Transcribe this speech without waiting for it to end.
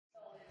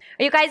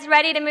Are you guys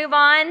ready to move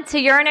on to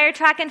urinary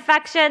tract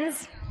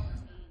infections?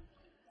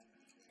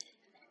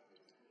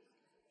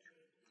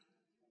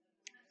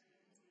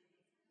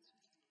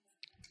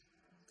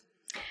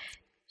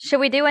 Should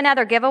we do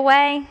another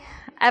giveaway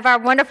of our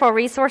wonderful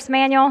resource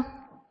manual?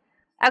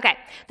 Okay,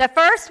 the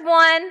first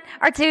one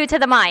or two to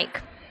the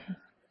mic.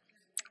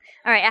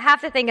 All right, I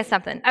have to think of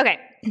something. Okay.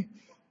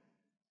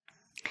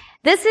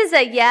 This is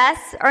a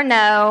yes or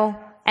no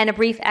and a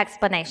brief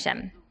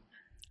explanation.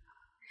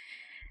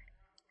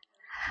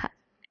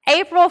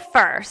 April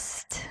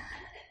 1st,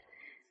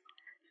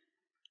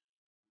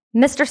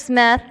 Mr.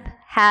 Smith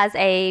has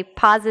a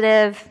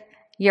positive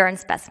urine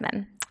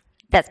specimen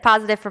that's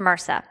positive for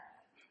MRSA.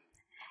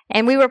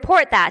 And we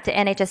report that to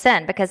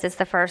NHSN because it's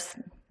the first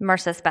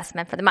MRSA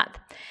specimen for the month.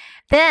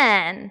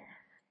 Then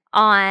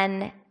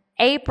on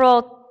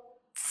April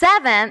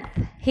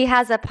 7th, he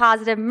has a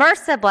positive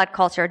MRSA blood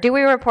culture. Do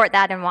we report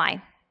that and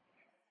why?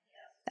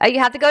 Oh, you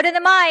have to go to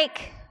the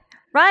mic.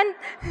 Run.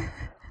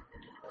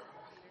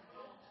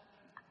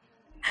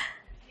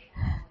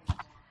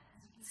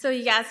 So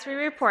yes, we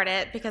report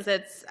it because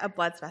it's a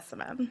blood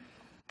specimen.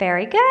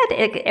 Very good.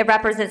 It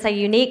represents a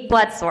unique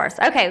blood source.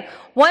 Okay,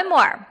 one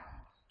more.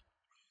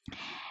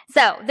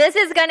 So this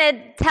is going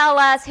to tell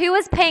us who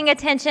was paying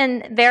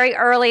attention very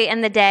early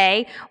in the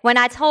day when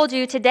I told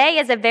you today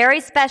is a very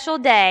special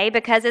day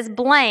because it's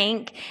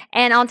blank,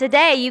 and on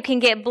today you can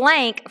get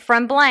blank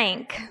from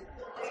blank.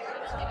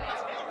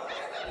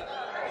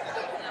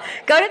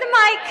 Go to the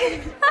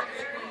mic.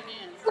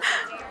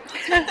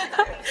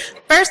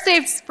 First day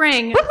of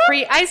spring,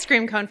 free ice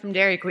cream cone from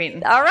Dairy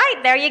Queen. All right,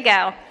 there you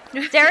go.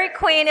 Dairy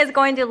Queen is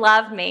going to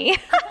love me.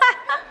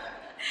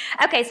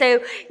 Okay, so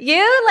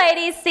you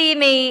ladies see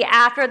me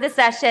after the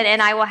session,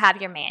 and I will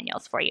have your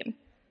manuals for you.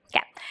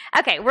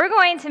 Okay, we're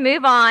going to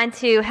move on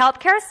to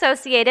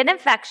healthcare-associated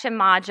infection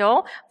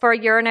module for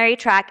urinary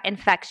tract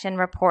infection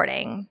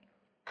reporting.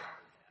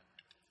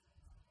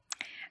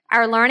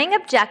 Our learning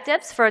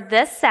objectives for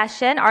this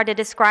session are to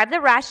describe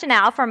the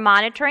rationale for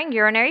monitoring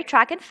urinary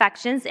tract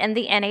infections in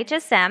the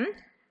NHSN,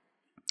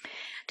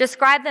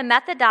 describe the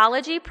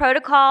methodology,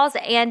 protocols,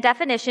 and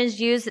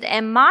definitions used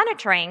in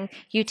monitoring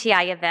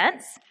UTI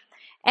events,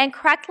 and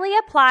correctly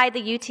apply the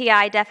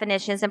UTI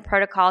definitions and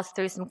protocols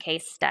through some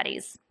case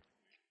studies.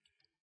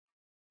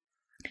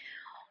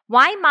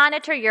 Why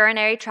monitor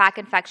urinary tract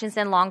infections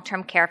in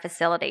long-term care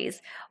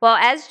facilities? Well,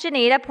 as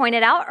Janita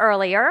pointed out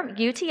earlier,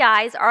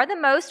 UTIs are the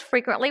most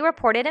frequently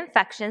reported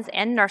infections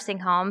in nursing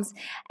homes,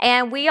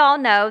 and we all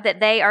know that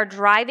they are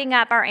driving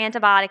up our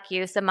antibiotic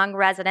use among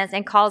residents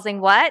and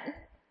causing what?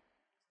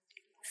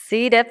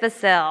 C.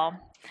 difficile.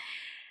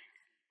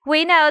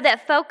 We know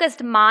that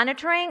focused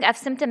monitoring of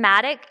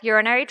symptomatic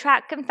urinary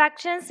tract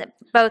infections,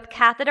 both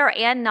catheter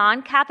and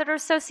non-catheter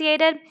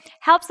associated,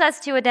 helps us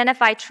to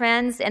identify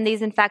trends in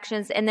these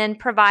infections and then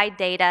provide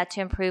data to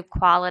improve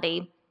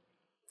quality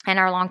in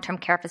our long-term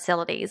care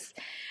facilities.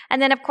 And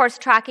then, of course,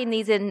 tracking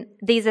these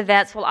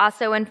events will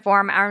also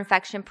inform our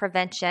infection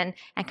prevention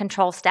and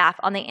control staff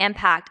on the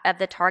impact of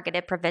the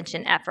targeted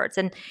prevention efforts.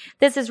 And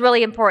this is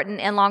really important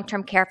in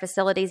long-term care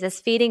facilities,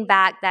 is feeding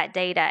back that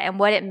data and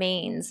what it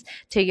means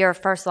to your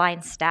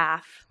first-line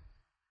staff.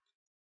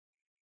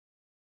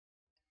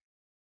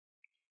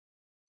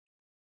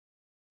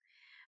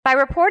 By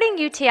reporting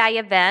UTI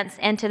events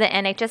into the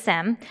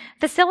NHSN,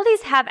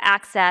 facilities have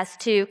access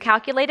to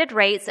calculated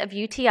rates of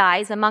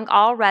UTIs among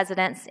all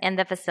residents in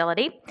the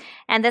facility,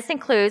 and this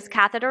includes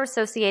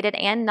catheter-associated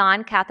and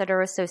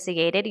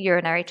non-catheter-associated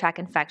urinary tract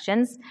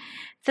infections.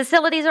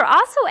 Facilities are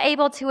also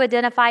able to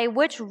identify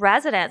which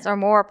residents are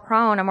more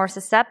prone or more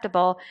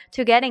susceptible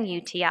to getting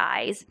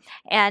UTIs,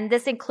 and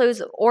this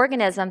includes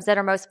organisms that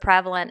are most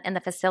prevalent in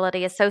the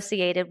facility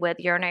associated with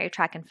urinary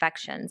tract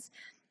infections.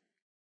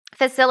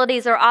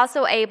 Facilities are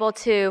also able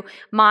to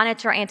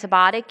monitor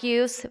antibiotic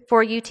use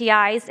for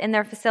UTIs in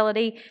their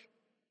facility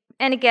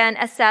and, again,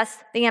 assess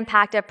the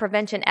impact of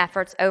prevention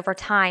efforts over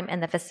time in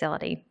the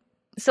facility.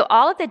 So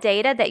all of the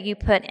data that you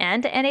put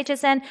into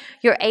NHSN,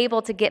 you're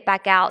able to get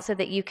back out so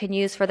that you can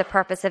use for the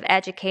purpose of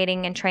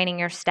educating and training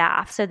your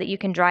staff so that you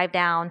can drive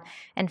down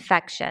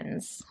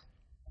infections.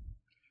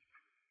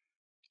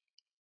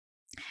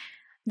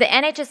 The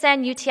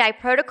NHSN UTI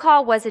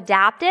protocol was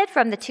adapted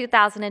from the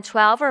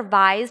 2012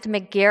 revised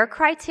McGear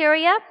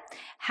criteria.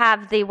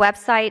 Have the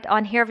website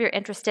on here if you're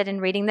interested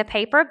in reading the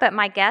paper, but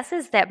my guess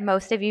is that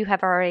most of you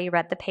have already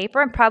read the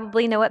paper and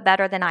probably know it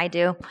better than I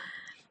do.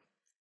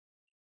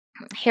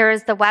 Here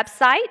is the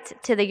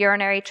website to the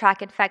urinary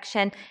tract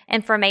infection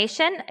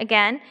information.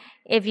 Again,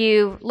 if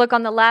you look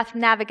on the left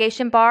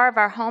navigation bar of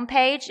our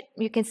homepage,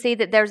 you can see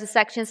that there's a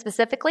section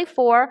specifically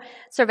for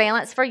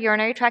surveillance for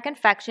urinary tract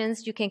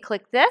infections. You can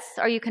click this,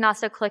 or you can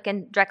also click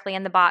directly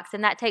in the box,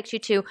 and that takes you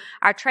to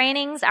our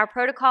trainings, our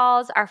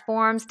protocols, our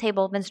forms,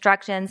 table of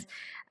instructions,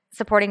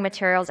 supporting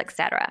materials,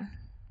 etc.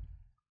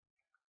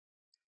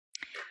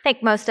 I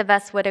think most of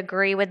us would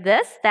agree with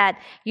this, that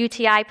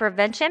UTI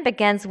prevention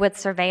begins with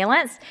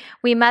surveillance.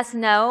 We must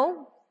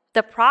know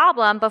the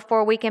problem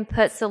before we can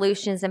put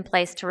solutions in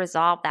place to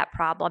resolve that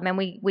problem, and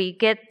we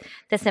get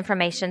this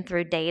information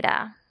through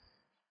data.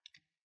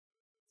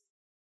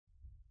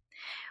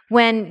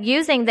 When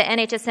using the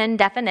NHSN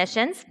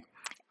definitions,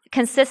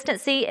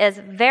 consistency is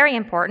very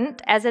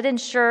important as it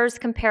ensures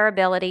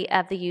comparability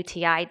of the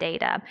UTI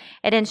data.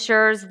 It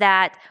ensures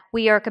that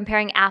we are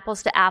comparing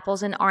apples to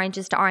apples and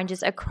oranges to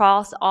oranges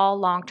across all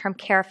long-term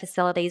care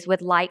facilities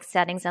with like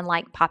settings and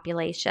like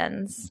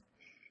populations.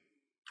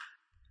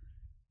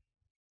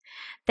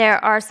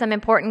 There are some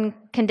important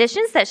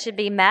conditions that should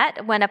be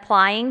met when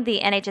applying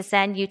the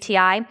NHSN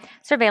UTI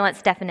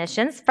surveillance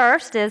definitions.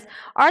 First is,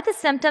 are the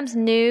symptoms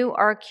new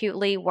or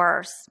acutely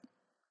worse?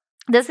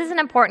 This is an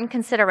important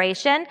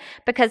consideration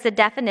because the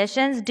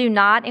definitions do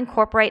not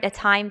incorporate a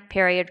time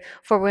period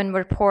for when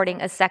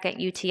reporting a second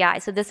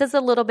UTI. So this is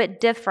a little bit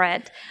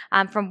different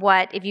from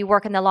what, if you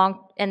work in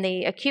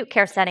the acute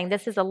care setting,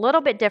 this is a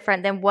little bit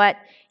different than what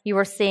you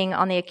were seeing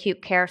on the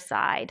acute care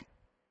side.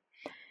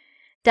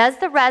 Does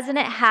the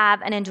resident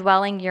have an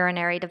indwelling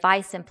urinary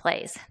device in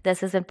place?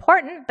 This is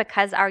important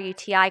because our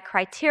UTI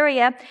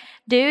criteria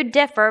do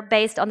differ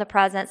based on the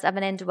presence of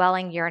an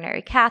indwelling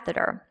urinary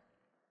catheter.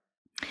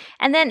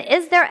 And then,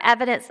 is there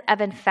evidence of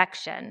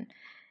infection?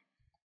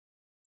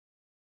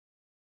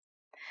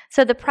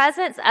 So the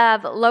presence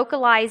of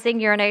localizing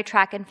urinary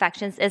tract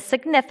infections is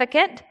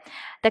significant.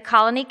 The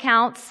colony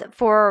counts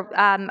for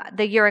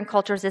the urine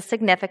cultures is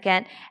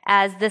significant,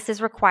 as this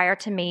is required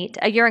to meet,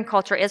 a urine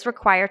culture is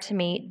required to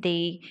meet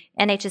the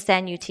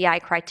NHSN UTI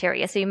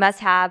criteria. So you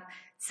must have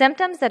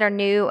symptoms that are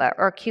new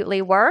or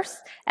acutely worse,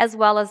 as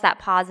well as that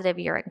positive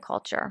urine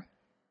culture.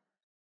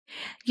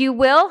 You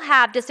will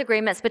have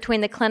disagreements between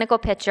the clinical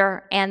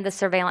picture and the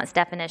surveillance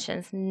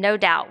definitions, no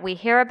doubt. We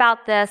hear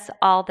about this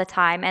all the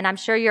time, and I'm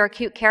sure your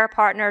acute care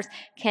partners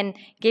can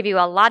give you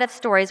a lot of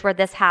stories where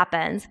this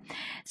happens.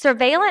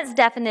 Surveillance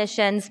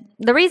definitions,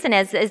 the reason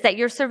is that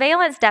your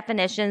surveillance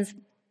definitions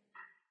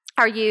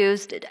are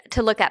used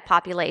to look at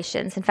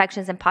populations,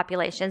 infections in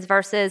populations,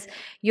 versus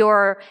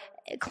your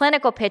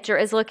clinical picture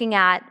is looking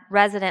at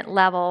resident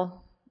level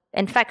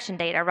infection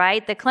data,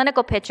 right? The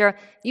clinical picture,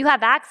 you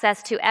have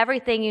access to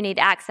everything you need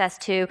access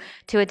to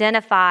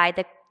identify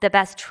the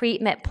best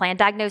treatment plan,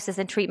 diagnosis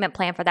and treatment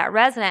plan for that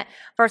resident,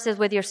 versus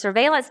with your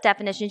surveillance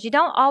definitions, you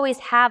don't always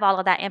have all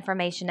of that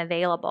information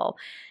available.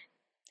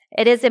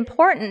 It is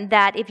important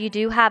that if you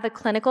do have a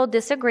clinical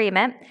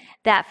disagreement,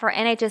 that for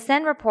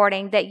NHSN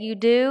reporting, that you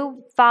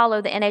do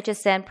follow the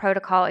NHSN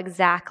protocol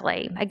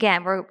exactly.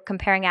 Again, we're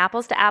comparing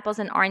apples to apples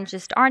and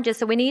oranges to oranges,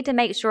 so we need to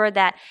make sure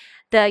that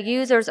the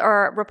users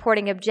are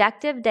reporting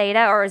objective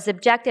data, or as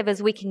objective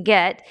as we can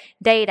get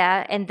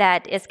data, and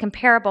that is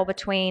comparable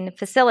between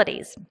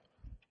facilities.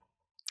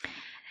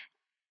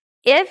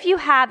 If you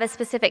have a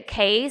specific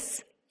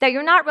case that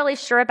you're not really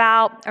sure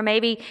about, or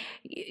maybe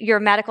your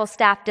medical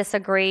staff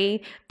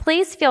disagree,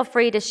 please feel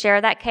free to share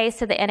that case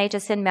to the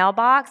NHSN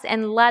mailbox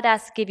and let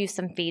us give you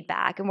some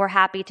feedback, and we're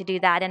happy to do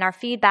that. And our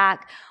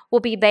feedback will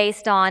be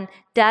based on,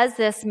 does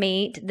this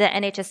meet the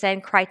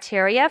NHSN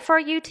criteria for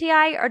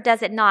UTI or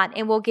does it not?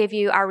 And we'll give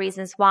you our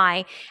reasons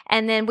why.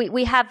 And then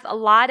we have a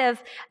lot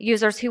of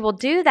users who will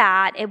do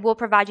that, and we'll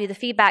provide you the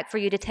feedback for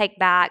you to take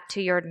back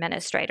to your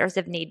administrators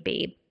if need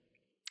be.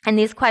 And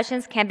these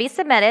questions can be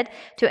submitted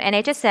to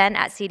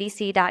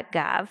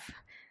nhsn@cdc.gov.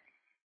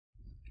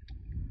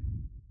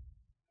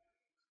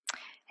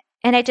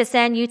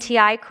 NHSN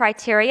UTI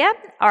criteria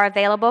are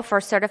available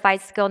for certified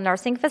skilled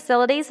nursing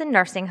facilities and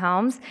nursing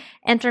homes,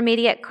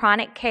 intermediate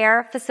chronic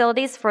care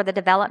facilities for the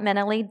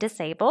developmentally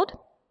disabled.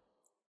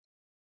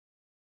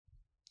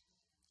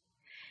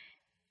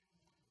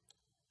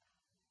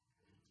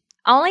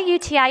 Only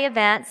UTI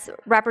events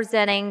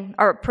representing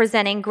or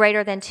presenting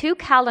greater than 2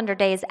 calendar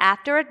days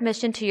after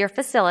admission to your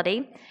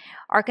facility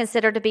are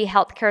considered to be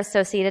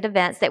healthcare-associated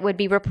events that would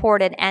be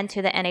reported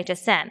into the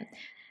NHSN.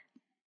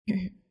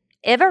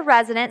 If a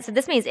resident, so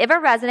this means if a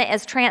resident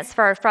is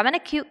transferred from an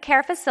acute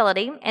care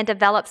facility and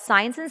develops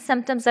signs and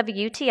symptoms of a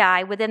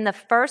UTI within the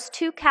first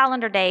 2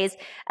 calendar days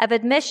of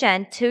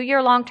admission to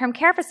your long-term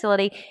care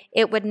facility,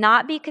 it would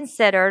not be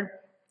considered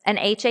an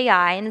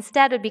HAI, and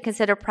instead would be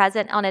considered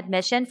present on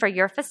admission for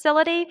your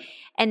facility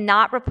and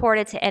not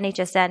reported to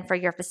NHSN for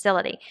your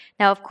facility.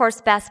 Now, of course,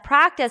 best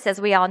practice,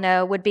 as we all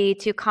know, would be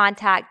to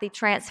contact the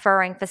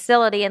transferring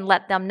facility and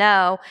let them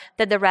know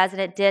that the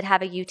resident did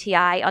have a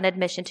UTI on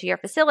admission to your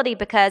facility,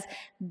 because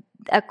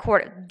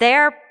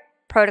their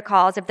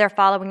protocols, if they're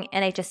following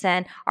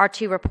NHSN, are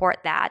to report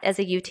that as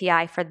a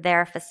UTI for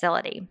their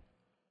facility.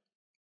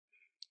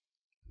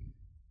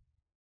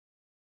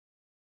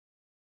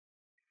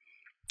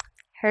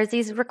 Here's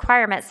these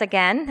requirements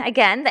again.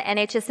 Again, the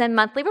NHSN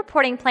monthly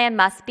reporting plan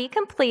must be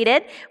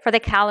completed for the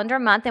calendar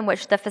month in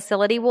which the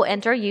facility will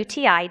enter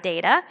UTI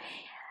data.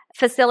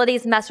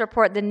 Facilities must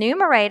report the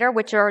numerator,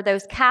 which are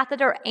those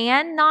catheter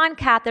and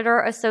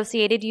non-catheter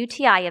associated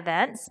UTI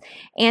events,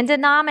 and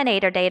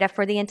denominator data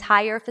for the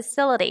entire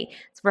facility.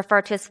 It's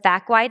referred to as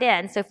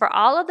FAC-WIDE-N. So for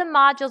all of the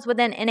modules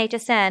within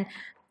NHSN,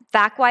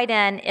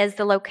 FAC-WIDE-N is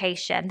the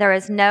location. There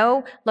is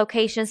no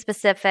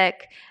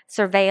location-specific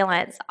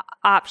surveillance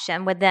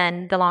option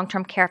within the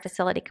long-term care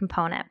facility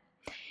component.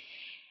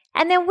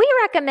 And then we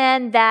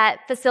recommend that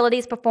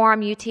facilities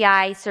perform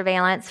UTI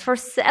surveillance for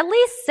at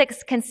least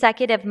 6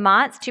 consecutive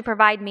months to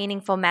provide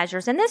meaningful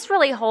measures. And this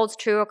really holds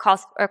true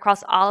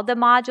across all of the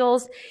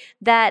modules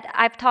that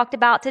I've talked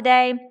about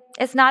today.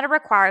 It's not a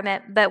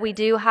requirement, but we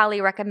do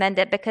highly recommend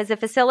it because if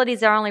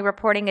facilities are only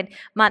reporting a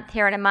month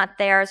here and a month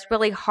there, it's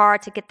really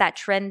hard to get that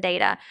trend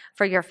data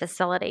for your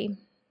facility.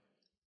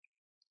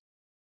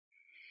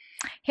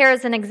 Here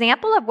is an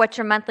example of what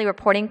your monthly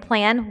reporting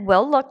plan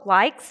will look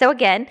like. So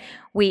again,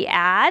 we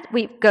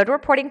go to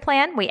reporting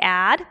plan, we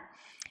add,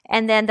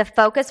 and then the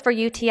focus for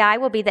UTI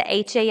will be the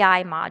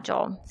HAI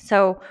module.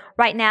 So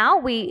right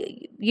now,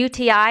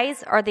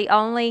 UTIs are the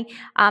only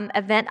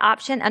event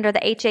option under the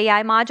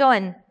HAI module,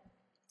 and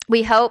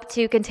we hope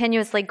to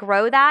continuously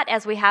grow that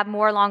as we have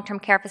more long-term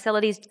care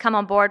facilities come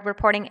on board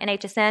reporting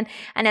NHSN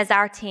and as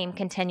our team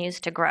continues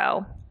to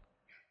grow.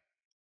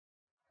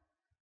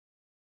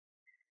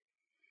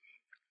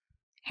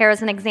 Here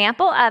is an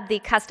example of the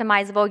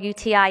customizable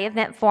UTI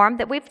event form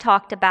that we've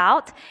talked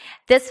about.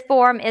 This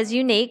form is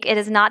unique. It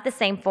is not the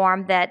same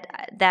form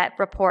that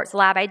reports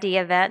lab ID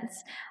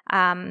events.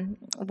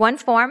 One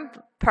form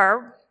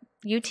per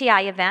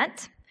UTI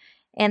event,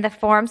 and the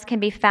forms can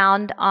be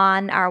found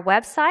on our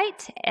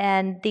website,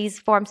 and these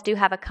forms do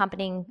have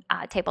accompanying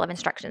table of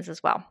instructions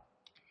as well.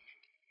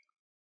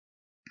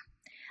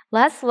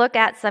 Let's look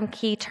at some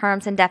key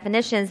terms and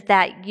definitions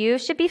that you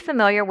should be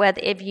familiar with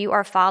if you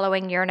are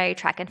following urinary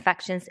tract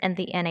infections in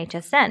the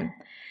NHSN.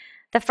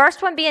 The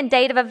first one being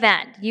date of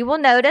event. You will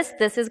notice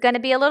this is going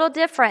to be a little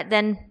different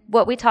than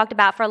what we talked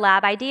about for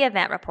lab ID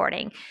event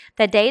reporting.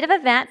 The date of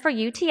event for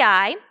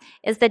UTI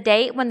is the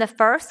date when the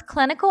first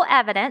clinical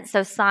evidence,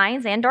 so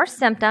signs and or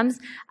symptoms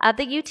of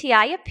the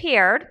UTI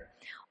appeared,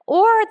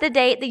 or the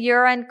date the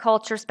urine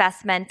culture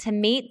specimen to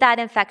meet that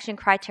infection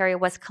criteria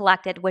was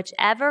collected,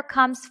 whichever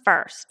comes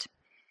first.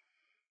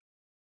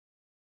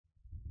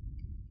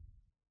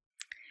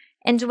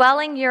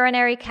 Indwelling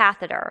urinary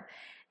catheter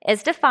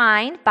is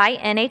defined by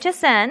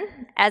NHSN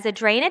as a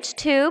drainage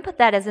tube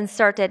that is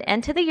inserted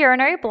into the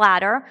urinary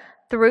bladder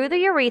through the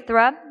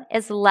urethra,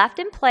 is left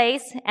in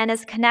place, and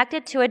is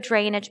connected to a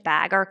drainage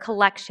bag or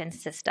collection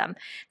system.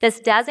 This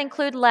does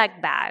include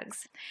leg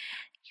bags.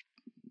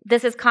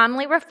 This is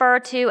commonly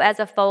referred to as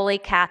a Foley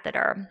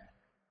catheter.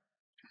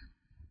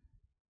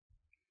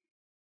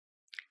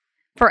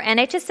 For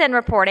NHSN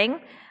reporting,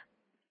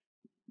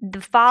 the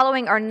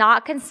following are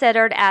not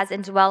considered as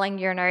indwelling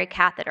urinary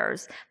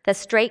catheters. The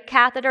straight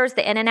catheters,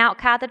 the in and out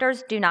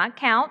catheters, do not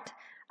count.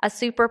 A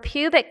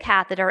suprapubic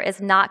catheter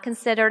is not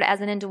considered as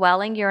an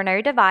indwelling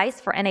urinary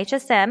device for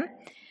NHSN.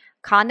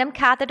 Condom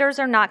catheters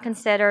are not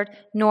considered,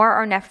 nor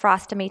are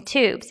nephrostomy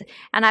tubes.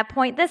 And I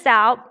point this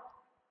out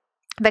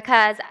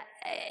because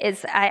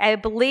I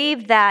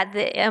believe that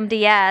the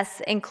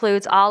MDS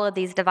includes all of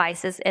these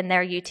devices in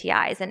their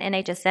UTIs, and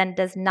NHSN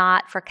does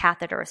not for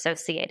catheter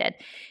associated.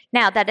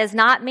 Now, that does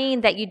not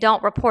mean that you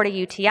don't report a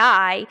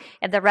UTI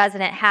if the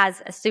resident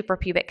has a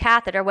suprapubic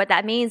catheter. What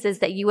that means is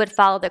that you would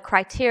follow the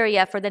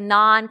criteria for the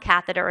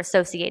non-catheter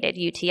associated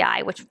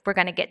UTI, which we're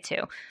going to get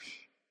to.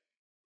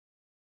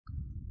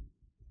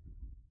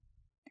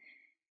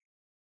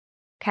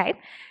 Okay,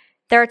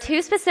 there are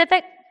 2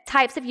 specific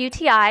types of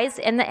UTIs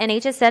in the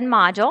NHSN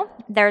module.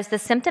 There's the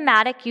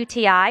symptomatic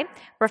UTI,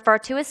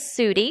 referred to as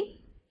SUTI,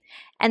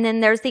 and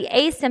then there's the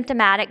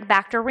asymptomatic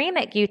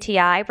bacteremic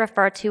UTI,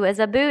 referred to as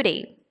a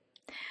BUTI.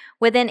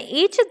 Within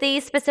each of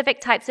these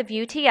specific types of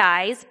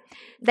UTIs,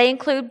 they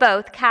include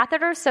both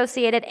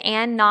catheter-associated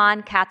and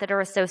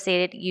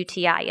non-catheter-associated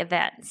UTI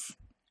events,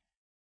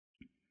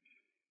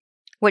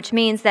 which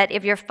means that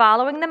if you're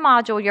following the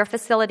module, your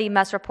facility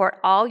must report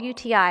all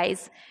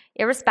UTIs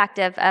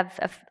irrespective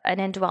of an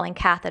indwelling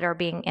catheter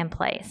being in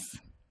place.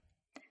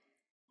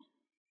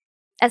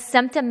 A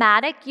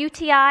symptomatic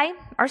UTI,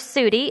 or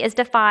SUTI, is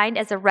defined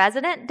as a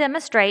resident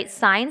demonstrates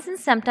signs and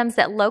symptoms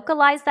that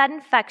localize that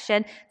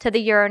infection to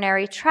the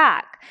urinary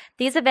tract.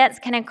 These events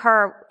can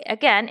occur,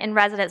 again, in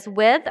residents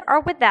with or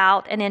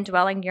without an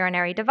indwelling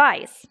urinary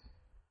device.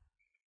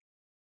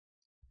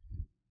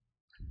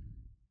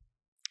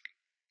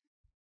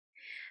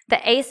 The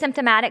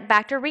asymptomatic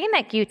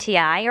bacteremic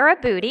UTI, or a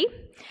BUTI,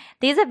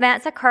 these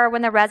events occur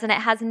when the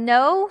resident has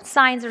no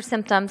signs or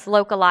symptoms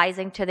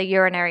localizing to the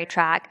urinary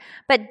tract,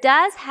 but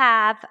does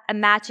have a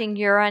matching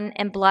urine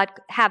and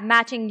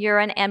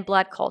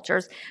blood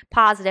cultures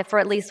positive for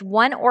at least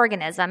one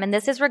organism, and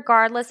this is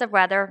regardless of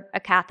whether a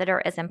catheter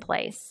is in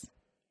place.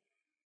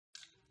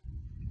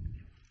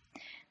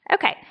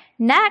 Okay,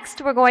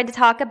 next we're going to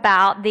talk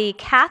about the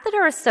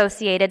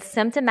catheter-associated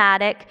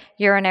symptomatic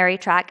urinary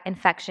tract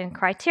infection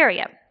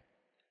criteria.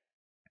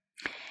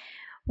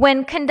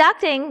 When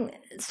conducting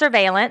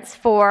surveillance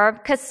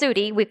for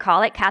CASUTI, we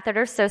call it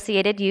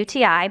catheter-associated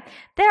UTI,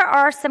 there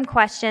are some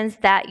questions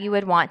that you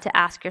would want to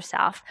ask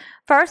yourself.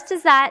 First,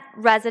 does that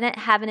resident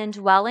have an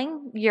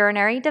indwelling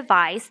urinary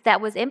device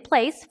that was in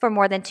place for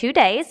more than 2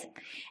 days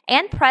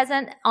and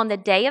present on the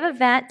day of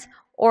event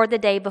or the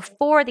day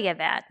before the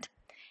event?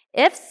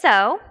 If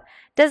so,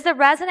 Does the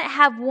resident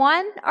have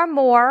one or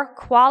more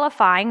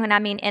qualifying, and I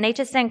mean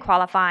NHSN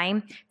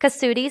qualifying,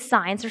 Cassuti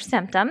signs or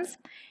symptoms?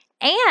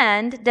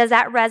 And does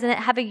that resident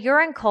have a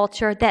urine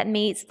culture that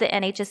meets the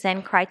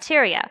NHSN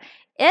criteria?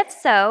 If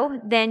so,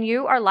 then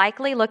you are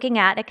likely looking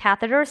at a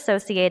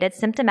catheter-associated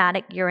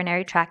symptomatic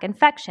urinary tract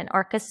infection,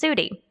 or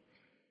Cassuti.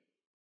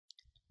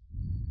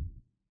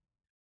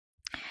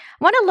 I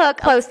want to look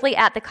closely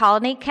at the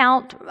colony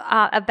count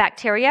of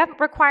bacteria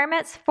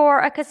requirements for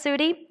a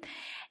Cassuti.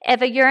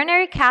 If a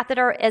urinary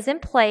catheter is in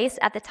place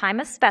at the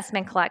time of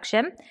specimen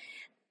collection,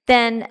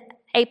 then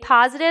a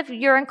positive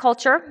urine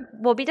culture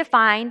will be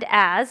defined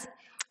as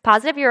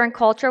positive urine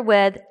culture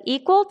with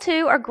equal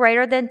to or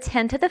greater than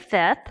 10 to the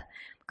 5th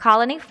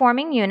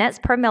colony-forming units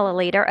per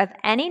milliliter of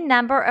any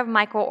number of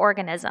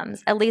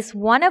microorganisms, at least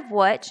one of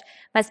which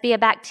must be a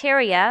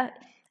bacteria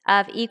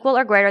of equal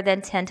or greater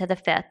than 10 to the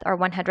 5th, or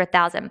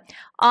 100,000.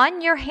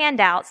 On your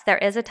handouts, there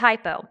is a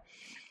typo.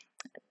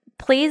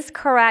 Please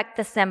correct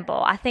the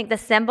symbol. I think the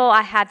symbol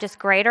I have just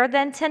greater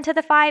than 10 to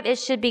the 5. It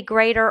should be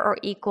greater or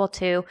equal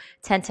to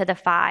 10 to the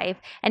 5.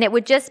 And it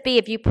would just be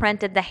if you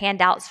printed the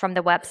handouts from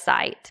the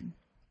website.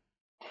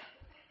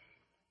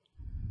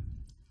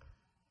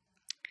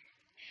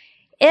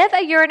 If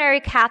a urinary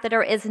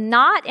catheter is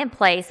not in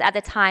place at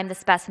the time the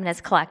specimen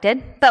is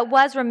collected, but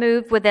was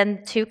removed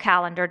within 2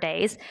 calendar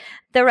days,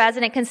 the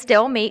resident can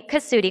still meet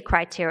Cassuti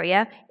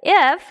criteria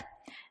if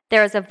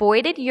there is a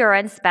voided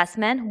urine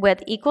specimen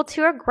with equal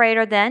to or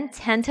greater than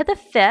 10 to the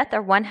 5th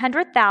or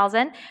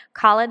 100,000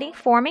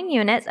 colony-forming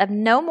units of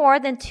no more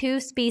than 2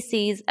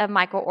 species of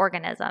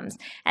microorganisms.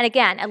 And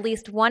again, at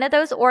least one of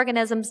those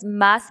organisms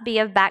must be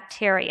of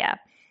bacteria.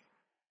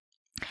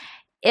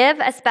 If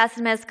a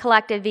specimen is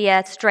collected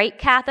via straight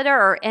catheter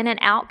or in and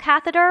out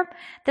catheter,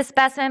 the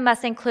specimen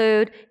must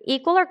include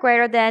equal or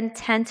greater than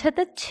 10 to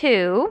the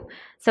 2,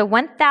 so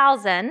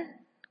 1,000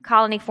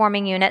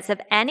 colony-forming units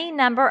of any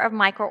number of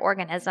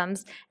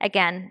microorganisms,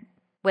 again,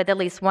 with at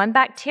least one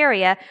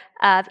bacteria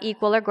of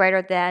equal or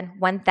greater than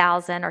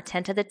 1,000 or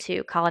 10 to the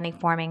 2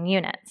 colony-forming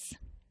units.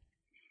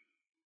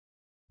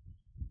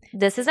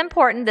 This is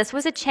important. This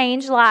was a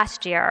change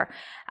last year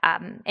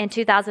in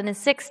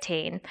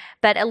 2016,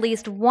 but at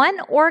least one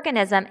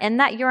organism in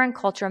that urine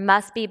culture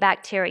must be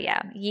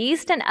bacteria.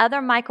 Yeast and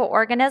other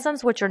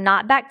microorganisms which are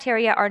not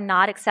bacteria are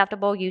not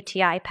acceptable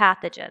UTI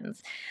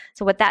pathogens.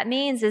 So what that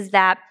means is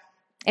that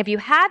if you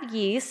have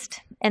yeast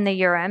in the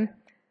urine,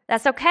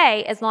 that's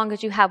okay as long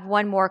as you have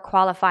one more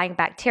qualifying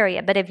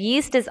bacteria. But if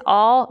yeast is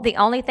the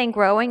only thing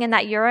growing in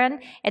that urine,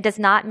 it does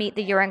not meet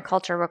the urine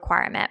culture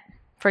requirement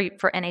for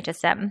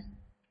NHSN.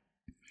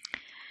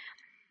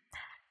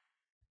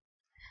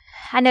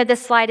 I know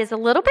this slide is a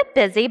little bit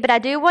busy, but I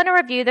do want to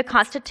review the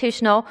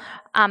constitutional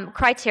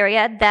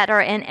criteria that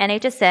are in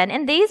NHSN,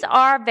 and these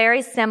are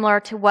very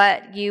similar to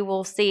what you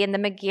will see in the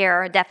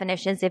McGear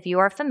definitions if you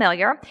are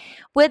familiar,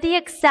 with the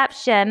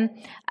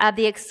exception of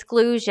the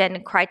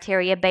exclusion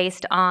criteria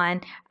based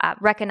on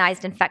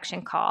recognized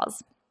infection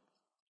cause.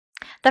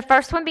 The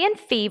first one being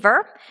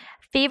fever.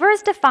 Fever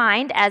is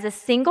defined as a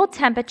single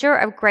temperature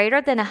of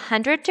greater than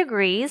 100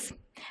 degrees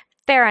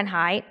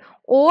Fahrenheit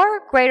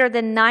or greater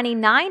than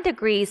 99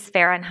 degrees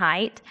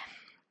Fahrenheit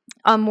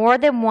on more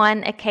than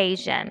one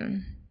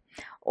occasion,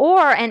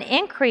 or an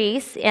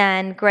increase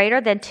in greater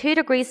than 2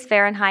 degrees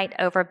Fahrenheit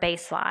over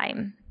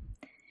baseline.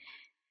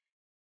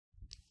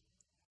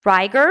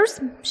 Rigors,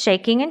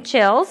 shaking and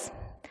chills.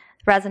 The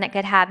resident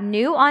could have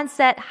new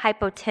onset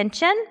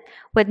hypotension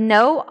with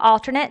no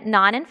alternate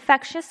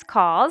non-infectious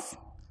cause,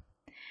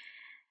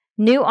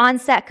 new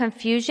onset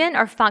confusion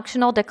or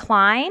functional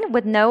decline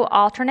with no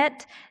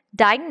alternate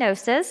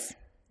diagnosis,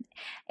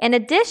 in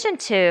addition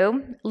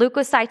to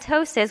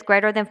leukocytosis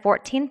greater than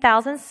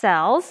 14,000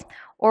 cells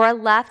or a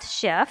left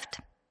shift.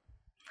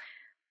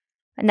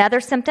 Another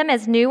symptom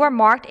is new or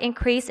marked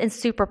increase in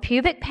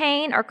suprapubic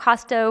pain or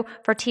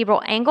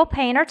costovertebral angle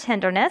pain or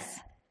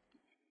tenderness,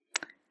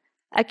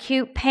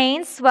 acute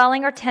pain,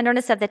 swelling, or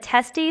tenderness of the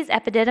testes,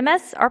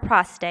 epididymis, or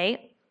prostate,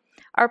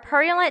 or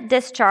purulent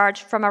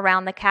discharge from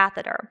around the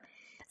catheter.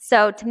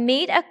 So to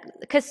meet a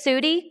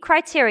Cassuti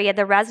criteria,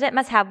 the resident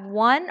must have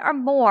one or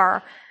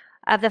more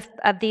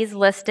of these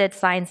listed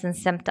signs and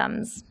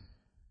symptoms.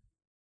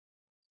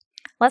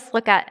 Let's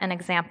look at an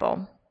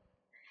example.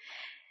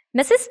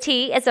 Mrs.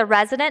 T is a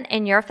resident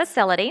in your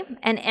facility.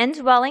 An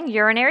indwelling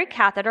urinary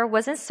catheter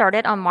was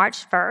inserted on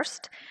March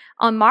 1st.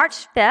 On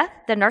March 5th,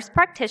 the nurse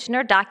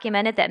practitioner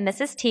documented that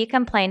Mrs. T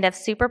complained of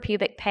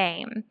suprapubic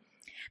pain.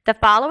 The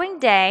following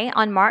day,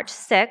 on March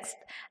 6th,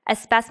 a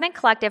specimen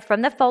collected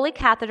from the Foley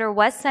catheter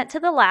was sent to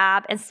the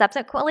lab and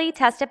subsequently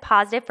tested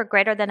positive for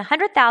greater than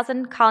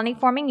 100,000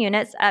 colony-forming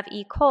units of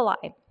E.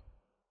 coli.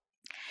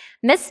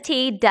 Ms.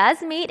 T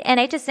does meet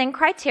NHSN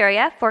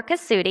criteria for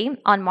Cassuti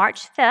on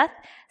March 5th,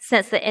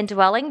 since the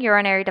indwelling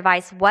urinary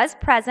device was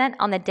present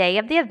on the day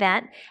of the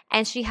event,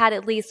 and she had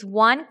at least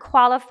one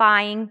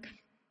qualifying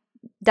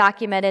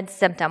documented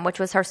symptom, which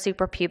was her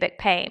suprapubic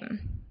pain.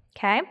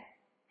 Okay?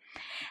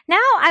 Now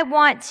I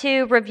want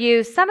to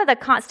review some of the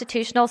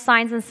constitutional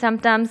signs and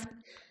symptoms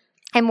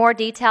in more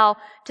detail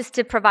just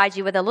to provide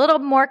you with a little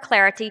more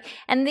clarity.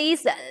 And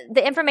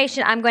the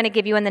information I'm going to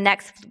give you in the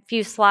next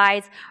few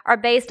slides are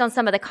based on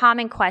some of the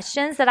common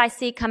questions that I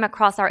see come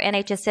across our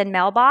NHSN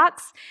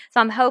mailbox.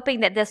 So I'm hoping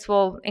that this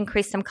will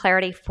increase some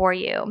clarity for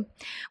you.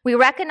 We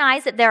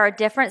recognize that there are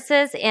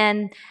differences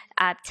in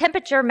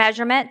temperature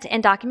measurement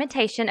and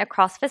documentation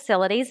across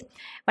facilities.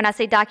 When I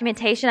say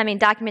documentation, I mean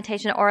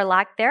documentation or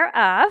lack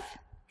thereof.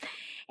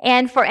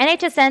 And for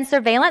NHSN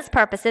surveillance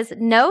purposes,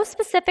 no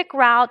specific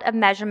route of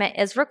measurement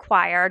is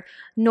required,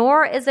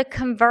 nor is a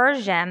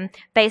conversion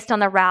based on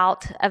the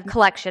route of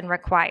collection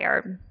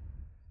required.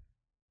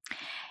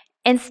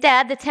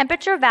 Instead, the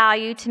temperature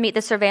value to meet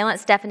the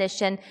surveillance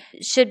definition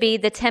should be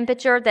the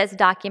temperature that's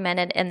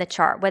documented in the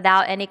chart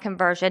without any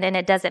conversion, and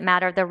it doesn't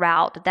matter the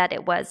route that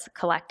it was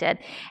collected.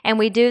 And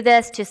we do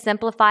this to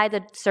simplify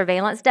the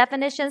surveillance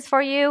definitions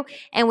for you,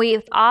 and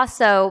we've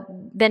also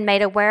been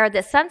made aware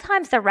that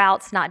sometimes the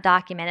route's not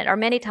documented, or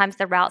many times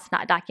the route's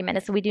not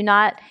documented, so we do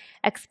not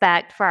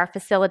expect for our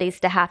facilities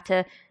to have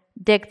to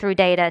dig through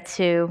data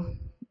to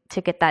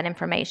get that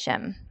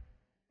information.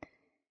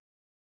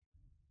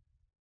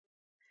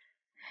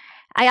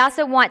 I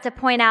also want to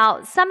point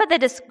out some of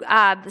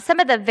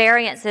the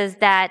variances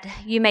that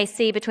you may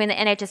see between the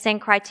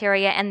NHSN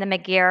criteria and the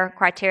McGear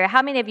criteria.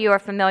 How many of you are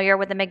familiar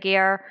with the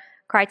McGear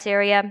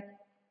criteria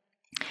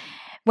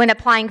when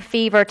applying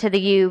fever to the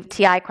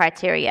UTI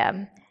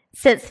criteria?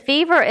 Since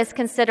fever is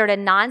considered a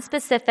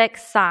nonspecific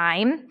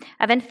sign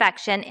of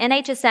infection,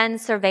 NHSN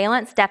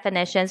surveillance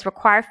definitions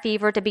require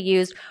fever to be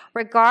used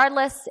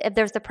regardless if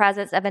there's the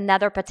presence of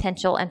another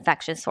potential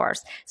infection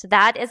source. So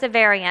that is a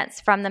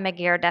variance from the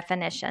McGear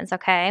definitions,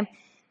 okay?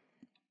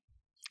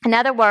 In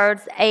other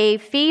words, a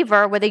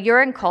fever with a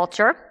urine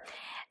culture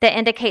that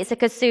indicates a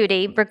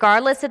CASUTI,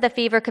 regardless if the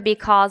fever could be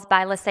caused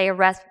by, let's say,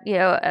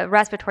 a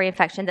respiratory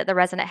infection that the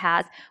resident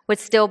has, would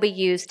still be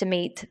used to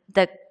meet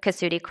the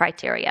CASUTI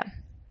criteria.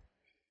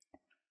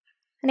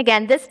 And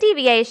again, this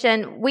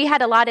deviation, we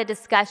had a lot of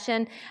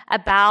discussion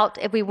about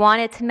if we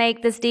wanted to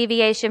make this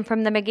deviation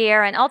from the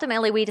McGear, and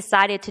ultimately we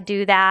decided to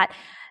do that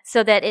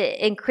so that it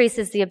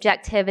increases the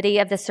objectivity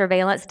of the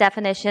surveillance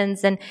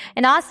definitions, and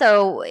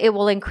also it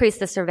will increase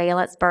the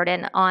surveillance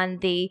burden on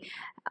the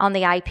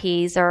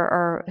IPs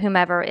or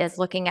whomever is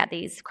looking at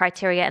these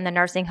criteria in the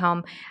nursing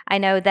home. I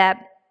know that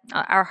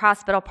our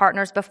hospital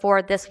partners,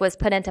 before this was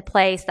put into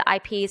place, the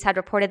IPs had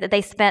reported that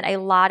they spent a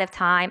lot of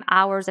time,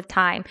 hours of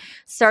time,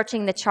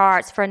 searching the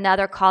charts for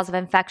another cause of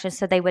infection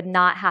so they would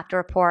not have to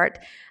report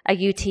a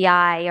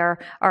UTI or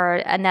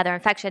another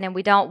infection. And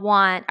we don't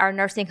want our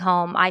nursing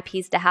home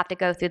IPs to have to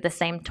go through the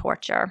same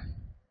torture.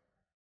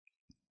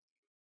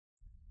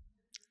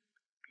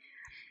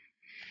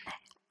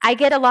 I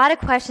get a lot of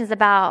questions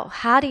about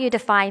how do you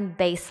define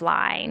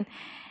baseline?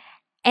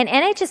 And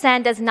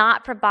NHSN does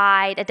not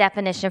provide a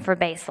definition for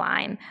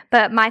baseline,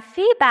 but my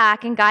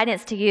feedback and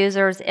guidance to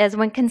users is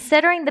when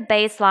considering the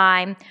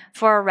baseline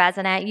for a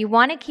resident, you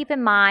want to keep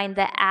in mind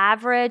the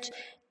average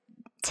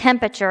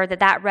temperature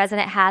that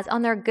resident has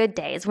on their good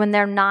days when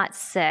they're not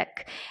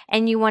sick,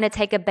 and you want to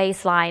take a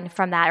baseline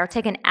from that or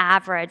take an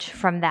average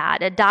from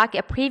that.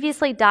 A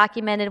previously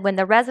documented when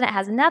the resident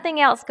has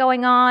nothing else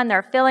going on,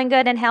 they're feeling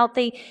good and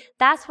healthy,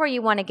 that's where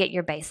you want to get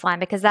your baseline,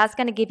 because that's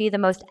going to give you the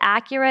most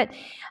accurate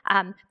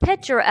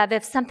picture of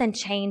if something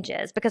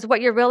changes, because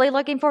what you're really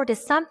looking for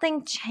is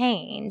something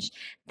change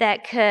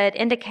that could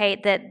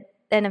indicate that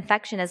an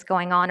infection is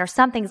going on or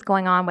something's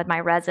going on with my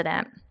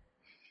resident.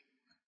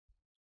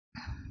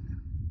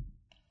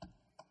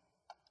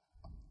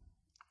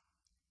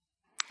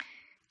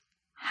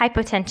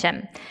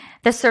 Hypotension.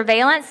 The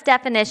surveillance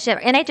definition,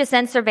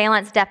 NHSN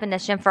surveillance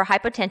definition for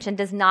hypotension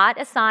does not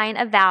assign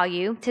a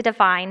value to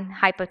define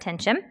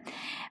hypotension.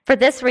 For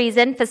this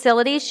reason,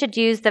 facilities should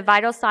use the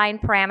vital sign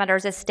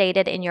parameters as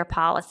stated in your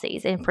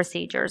policies and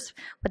procedures.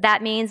 What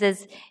that means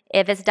is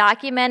if it's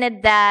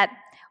documented that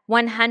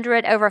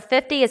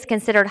 100/50 is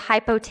considered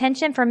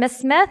hypotension for Ms.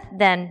 Smith,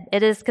 then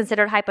it is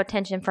considered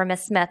hypotension for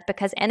Ms. Smith,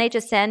 because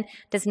NHSN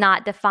does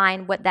not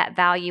define what that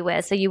value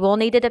is. So you will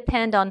need to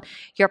depend on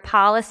your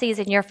policies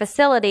in your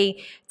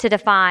facility to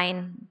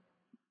define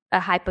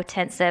a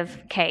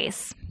hypotensive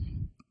case.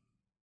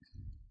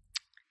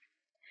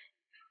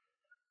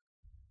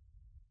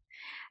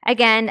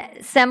 Again,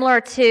 similar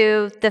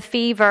to the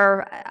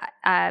fever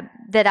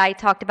that I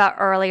talked about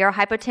earlier,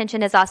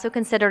 hypotension is also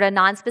considered a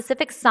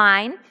nonspecific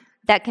sign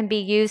that can be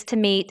used to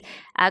meet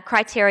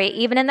criteria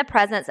even in the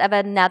presence of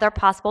another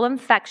possible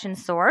infection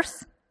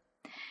source.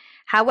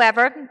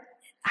 However,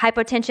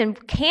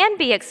 hypotension can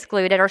be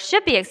excluded or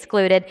should be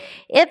excluded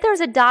if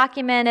there's a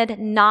documented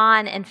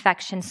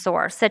non-infection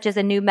source, such as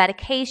a new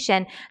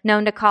medication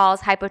known to cause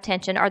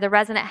hypotension or the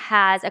resident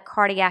has a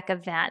cardiac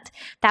event.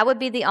 That would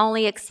be the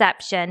only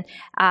exception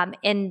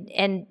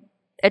in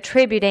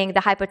attributing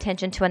the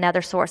hypotension to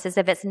another source, is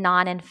if it's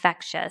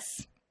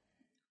non-infectious.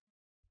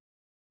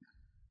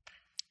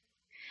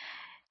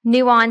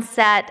 New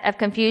onset of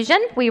confusion.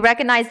 We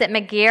recognize that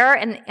McGear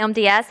and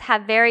MDS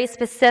have very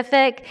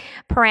specific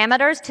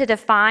parameters to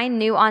define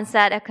new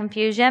onset of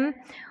confusion.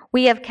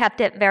 We have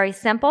kept it very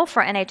simple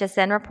for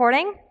NHSN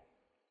reporting.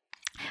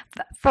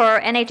 For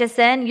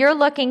NHSN, you're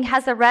looking,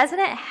 has the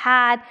resident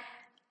had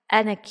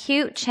an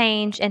acute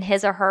change in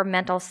his or her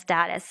mental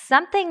status?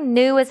 Something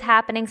new is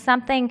happening,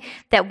 something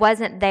that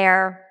wasn't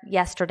there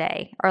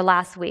yesterday or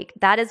last week.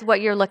 That is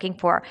what you're looking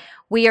for.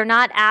 We are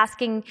not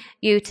asking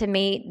you to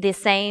meet the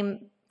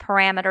same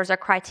parameters or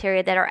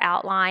criteria that are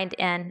outlined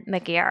in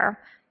McGear.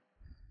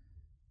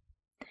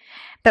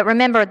 But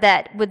remember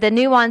that with the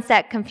new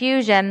onset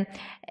confusion,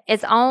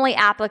 it's only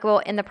applicable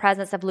in the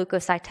presence of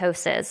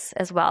leukocytosis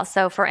as well.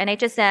 So for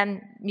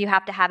NHSN, you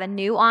have to have a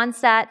new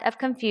onset of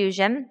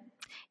confusion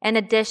in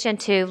addition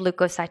to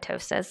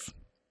leukocytosis.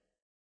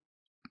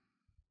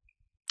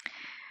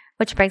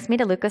 Which brings me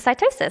to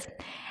leukocytosis.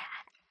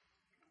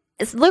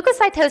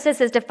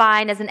 Leukocytosis is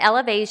defined as an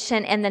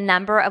elevation in the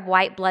number of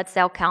white blood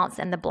cell counts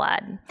in the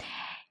blood.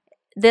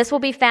 This will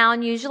be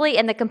found usually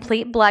in the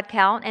complete blood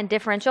count and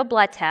differential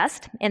blood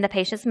test in the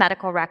patient's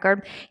medical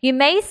record. You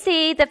may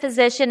see the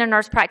physician or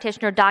nurse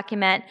practitioner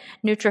document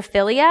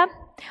neutrophilia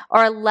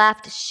or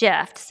left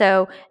shift.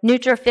 So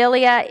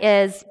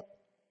neutrophilia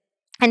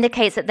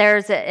indicates that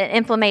there's an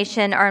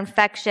inflammation or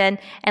infection,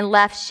 and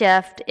left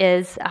shift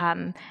is,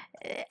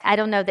 I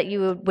don't know that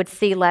you would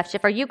see left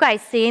shift. Are you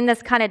guys seeing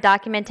this kind of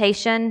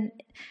documentation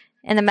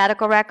in the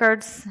medical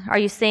records? Are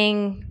you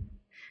seeing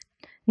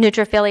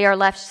neutrophilia or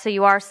left? So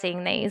you are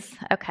seeing these.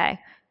 Okay.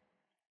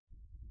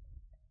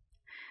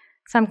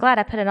 So I'm glad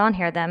I put it on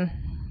here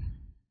then.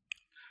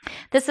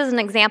 This is an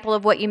example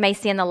of what you may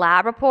see in the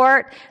lab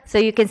report. So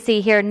you can see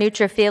here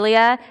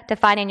neutrophilia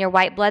defining your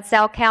white blood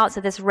cell count.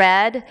 So this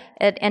red,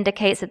 it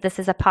indicates that this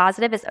is a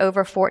positive. It's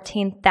over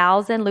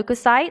 14,000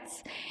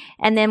 leukocytes.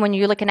 And then when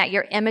you're looking at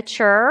your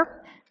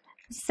immature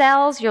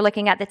cells, you're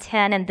looking at the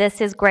 10, and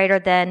this is greater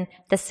than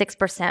the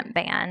 6%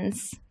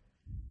 bands.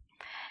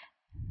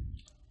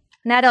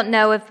 And I don't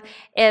know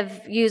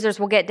if users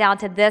will get down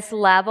to this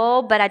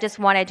level, but I just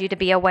wanted you to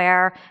be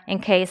aware in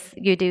case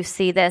you do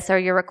see this or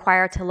you're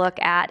required to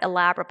look at a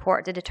lab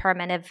report to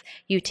determine if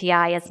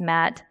UTI is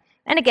met.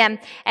 And again,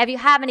 if you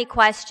have any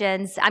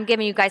questions, I'm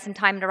giving you guys some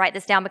time to write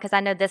this down because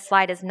I know this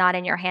slide is not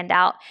in your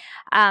handout.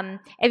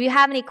 If you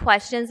have any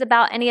questions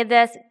about any of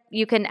this,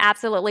 you can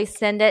absolutely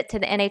send it to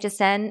the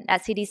NHSN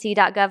at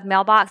cdc.gov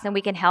mailbox and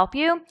we can help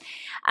you.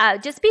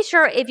 Just be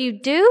sure if you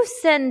do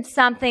send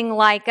something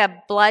like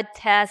a blood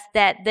test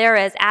that there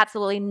is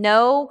absolutely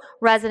no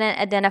resident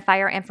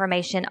identifier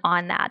information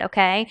on that,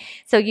 okay?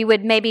 So you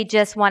would maybe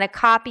just want to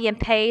copy and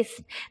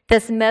paste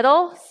this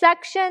middle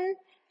section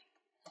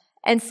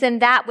and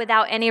send that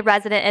without any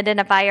resident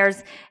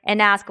identifiers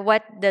and ask,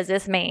 what does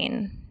this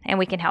mean? And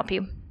we can help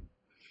you.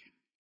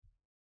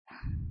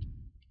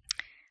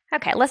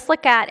 Okay, let's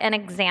look at an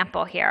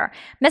example here.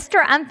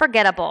 Mr.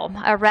 Unforgettable,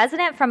 a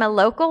resident from a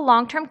local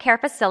long-term care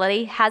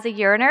facility, has a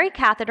urinary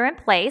catheter in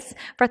place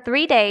for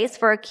 3 days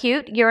for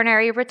acute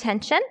urinary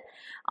retention.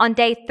 On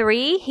day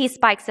 3, he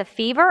spikes a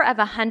fever of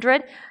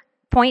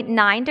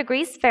 100.9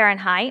 degrees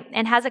Fahrenheit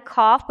and has a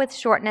cough with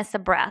shortness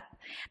of breath.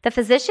 The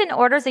physician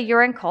orders a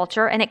urine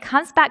culture and it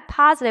comes back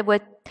positive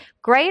with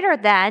greater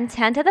than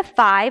 10 to the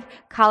 5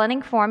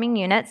 colony-forming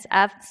units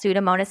of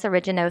Pseudomonas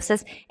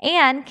aeruginosus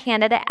and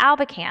Candida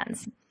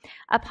albicans.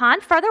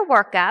 Upon further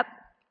workup,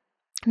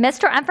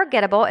 Mr.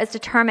 Unforgettable is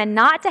determined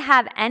not to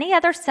have any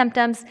other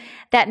symptoms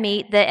that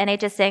meet the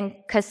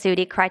NHSN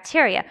Cassuti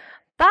criteria,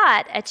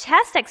 but a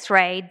chest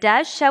x-ray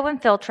does show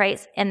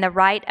infiltrates in the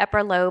right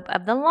upper lobe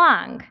of the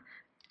lung.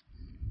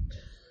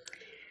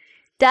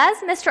 Does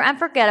Mr.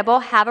 Unforgettable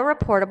have a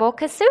reportable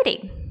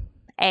Cassuti?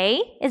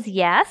 A is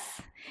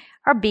yes,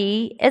 or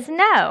B is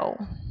no.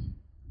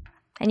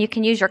 And you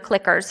can use your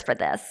clickers for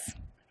this.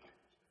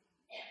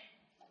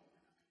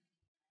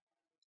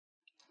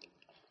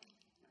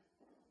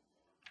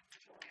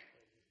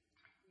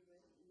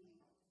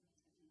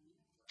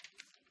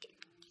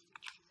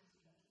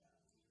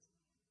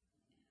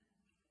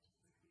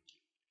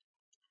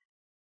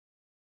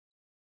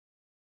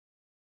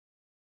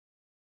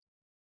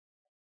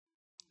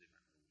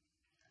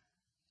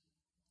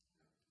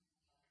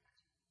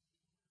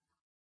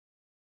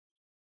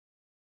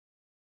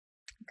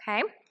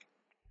 Okay.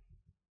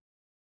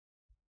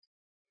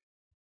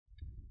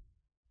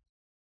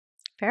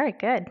 Very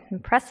good.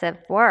 Impressive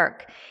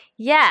work.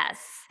 Yes,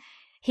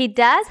 he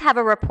does have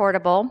a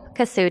reportable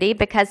Cassuti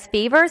because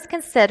fever is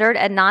considered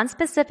a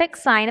nonspecific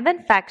sign of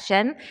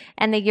infection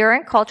and the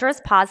urine culture is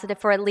positive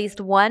for at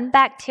least one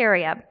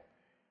bacteria.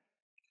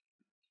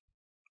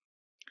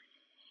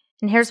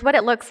 And here's what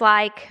it looks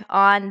like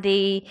on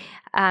the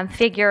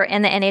figure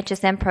in the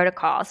NHSN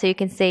protocol. So you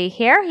can see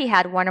here he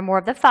had one or more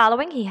of the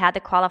following. He had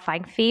the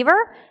qualifying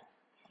fever,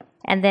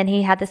 and then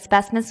he had the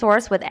specimen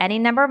source with any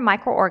number of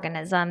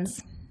microorganisms.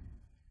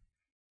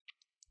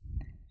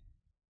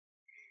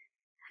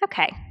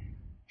 Okay.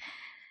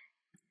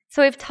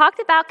 So we've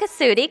talked about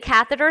Cassuti,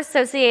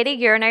 catheter-associated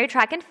urinary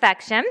tract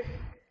infection.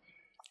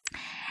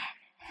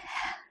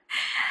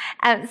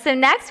 So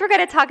next we're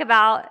going to talk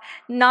about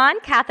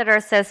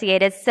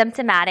non-catheter-associated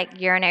symptomatic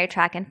urinary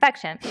tract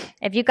infection.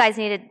 If you guys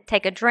need to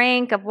take a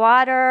drink of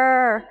water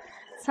or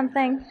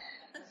something?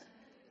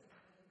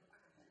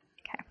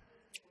 Okay.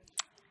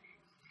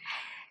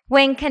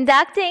 When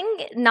conducting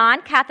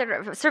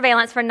non-catheter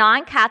surveillance for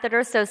non-catheter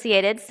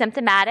associated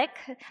symptomatic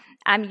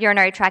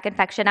urinary tract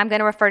infection, I'm going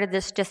to refer to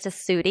this just as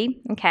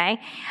SUTI, okay?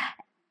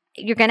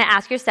 You're going to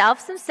ask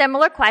yourself some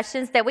similar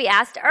questions that we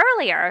asked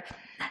earlier.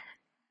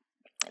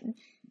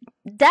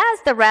 Does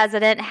the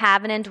resident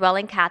have an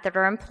indwelling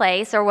catheter in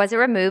place, or was it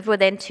removed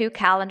within 2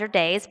 calendar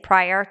days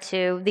prior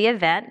to the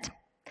event?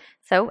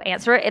 So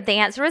if the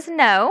answer is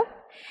no,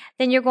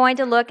 then you're going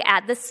to look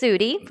at the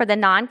SUTI for the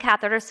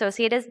non-catheter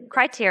associated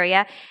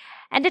criteria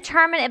and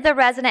determine if the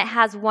resident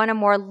has one or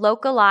more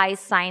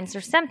localized signs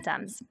or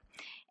symptoms.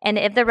 And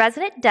if the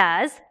resident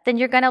does, then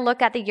you're going to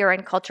look at the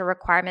urine culture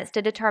requirements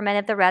to determine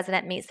if the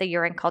resident meets the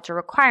urine culture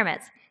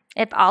requirements.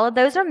 If all of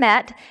those are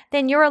met,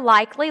 then you're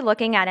likely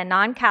looking at a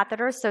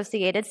non-catheter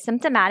associated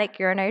symptomatic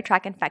urinary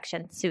tract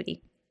infection,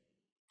 SUTI.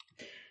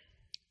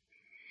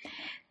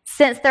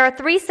 Since there are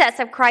 3 sets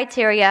of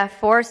criteria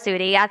for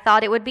SUTI, I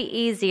thought it would be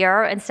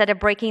easier, instead of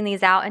breaking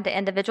these out into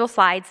individual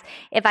slides,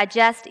 if I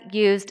just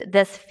used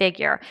this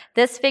figure.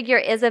 This figure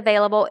is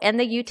available in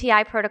the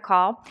UTI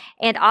protocol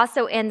and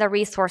also in the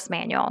resource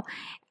manual.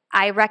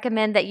 I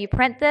recommend that you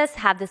print this,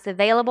 have this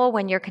available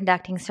when you're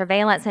conducting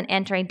surveillance and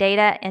entering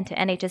data into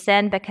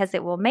NHSN, because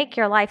it will make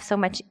your life so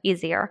much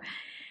easier.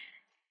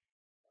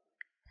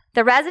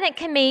 The resident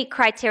can meet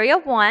criteria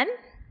 1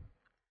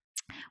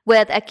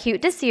 with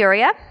acute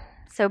dysuria,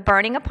 so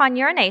burning upon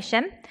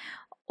urination,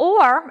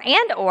 or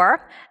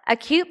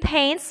acute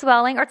pain,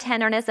 swelling, or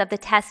tenderness of the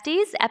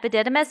testes,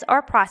 epididymis,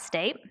 or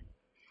prostate.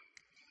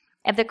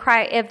 If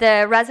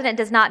the resident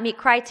does not meet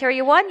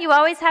criteria 1, you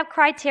always have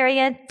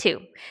criteria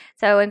 2.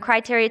 So in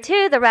criteria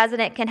 2, the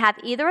resident can have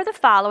either of the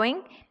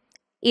following: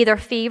 either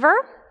fever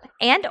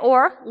and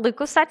or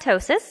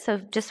leukocytosis, so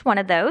just one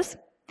of those,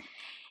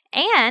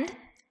 and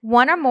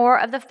one or more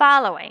of the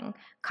following: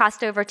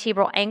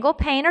 costovertebral angle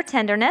pain or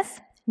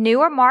tenderness,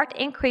 new or marked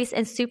increase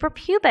in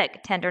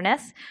suprapubic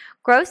tenderness,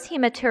 gross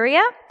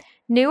hematuria,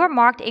 new or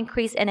marked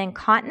increase in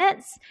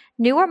incontinence,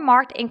 new or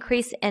marked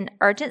increase in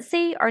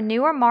urgency, or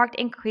new or marked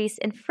increase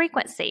in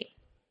frequency.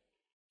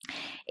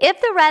 If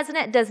the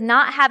resident does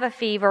not have a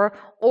fever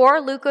or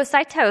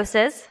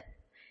leukocytosis,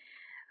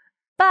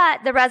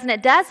 but the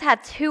resident does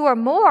have 2 or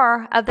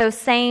more of those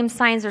same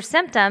signs or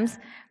symptoms,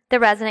 the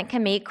resident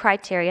can meet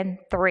criterion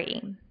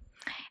 3.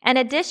 In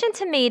addition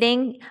to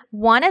meeting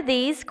one of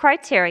these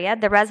criteria,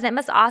 the resident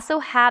must also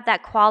have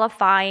that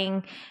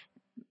qualifying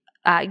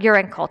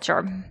urine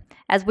culture,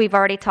 as we've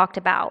already talked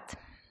about.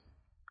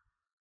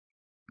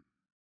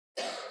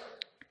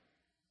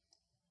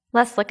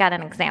 Let's look at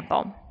an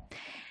example.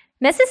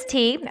 Mrs.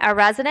 T, a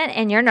resident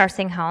in your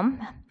nursing home,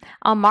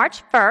 on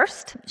March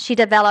 1st, she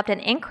developed an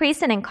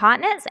increase in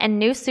incontinence and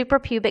new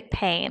suprapubic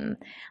pain.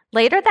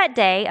 Later that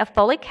day, a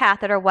Foley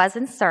catheter was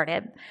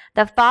inserted.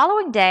 The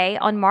following day,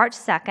 on March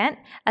 2nd,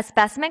 a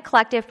specimen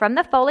collected from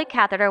the Foley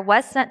catheter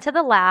was sent to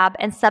the lab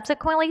and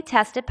subsequently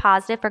tested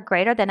positive for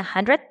greater than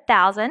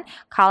 100,000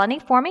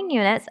 colony-forming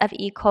units of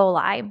E.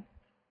 coli.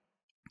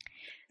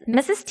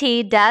 Mrs.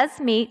 T does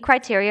meet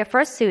criteria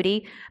for a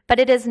SUTI, but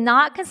it is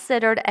not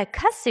considered a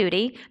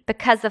CUSUTI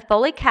because the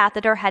Foley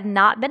catheter had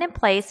not been in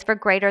place for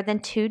greater than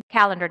 2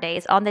 calendar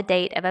days on the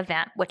date of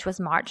event, which was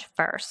March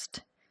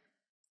 1st.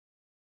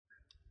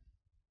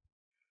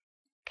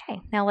 Okay,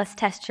 now let's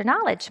test your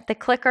knowledge. The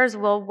clickers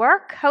will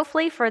work,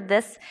 hopefully, for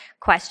this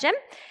question.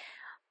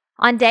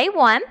 On day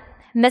 1,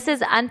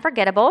 Mrs.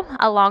 Unforgettable,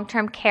 a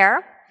long-term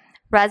care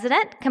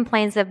resident,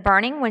 complains of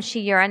burning when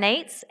she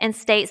urinates and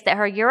states that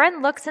her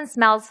urine looks and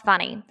smells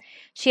funny.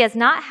 She has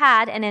not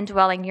had an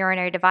indwelling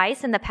urinary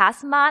device in the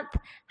past month.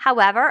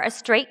 However, a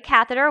straight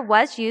catheter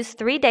was used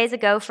 3 days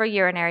ago for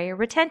urinary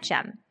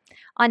retention.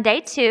 On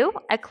day 2,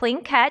 a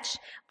clean catch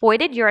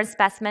voided urine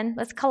specimen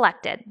was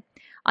collected.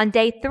 On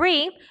day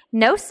 3,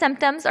 no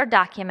symptoms are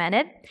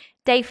documented.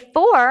 Day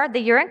 4, the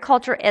urine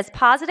culture is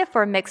positive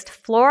for mixed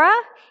flora,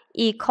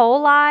 E.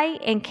 coli,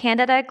 and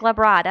Candida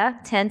glabrata,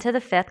 10 to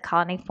the 5th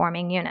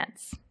colony-forming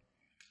units.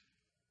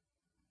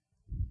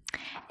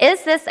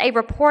 Is this a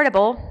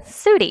reportable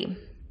SUTI?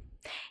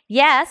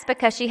 Yes,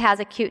 because she has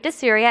acute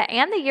dysuria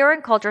and the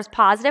urine culture is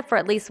positive for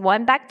at least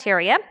 1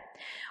 bacteria.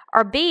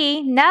 Or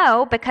B,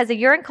 no, because the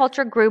urine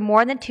culture grew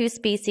more than 2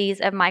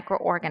 species of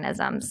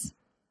microorganisms.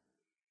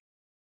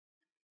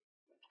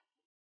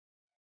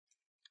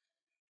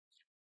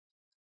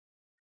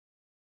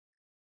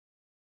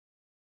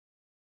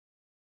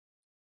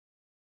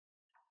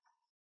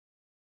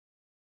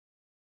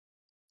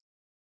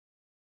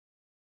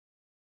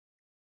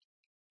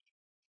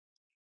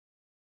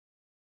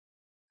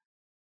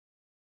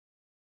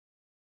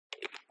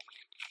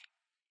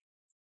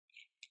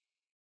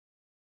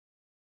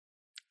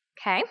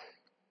 Okay.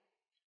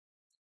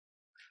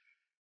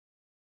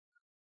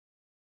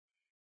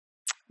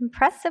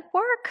 Impressive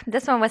work.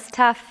 This one was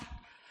tough.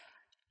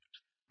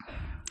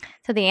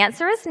 So the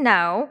answer is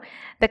no,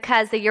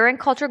 because the urine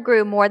culture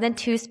grew more than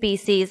 2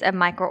 species of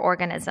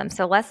microorganisms.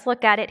 So let's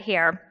look at it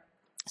here.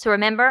 So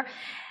remember,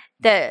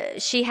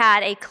 She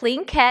had a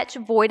clean catch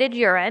voided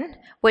urine,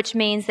 which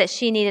means that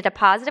she needed a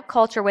positive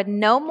culture with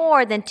no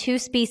more than 2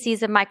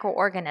 species of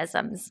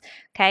microorganisms,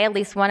 okay, at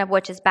least one of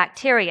which is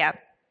bacteria.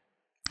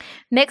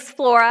 Mixed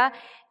flora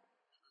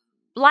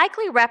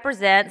likely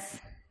represents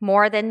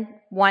more than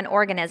one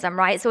organism,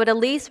 right? So it at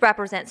least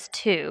represents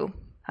 2,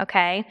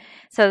 okay?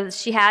 So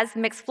she has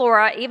mixed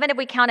flora, even if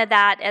we counted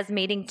that as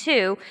meeting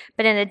 2,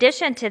 but in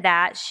addition to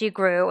that, she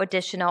grew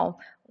additional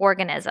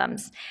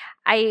organisms.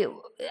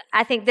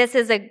 I think this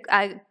is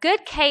a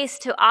good case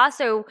to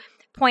also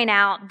point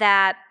out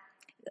that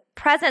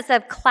presence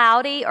of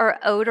cloudy or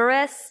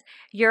odorous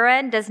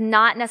urine does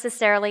not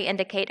necessarily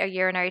indicate a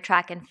urinary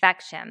tract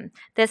infection.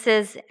 This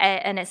is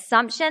an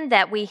assumption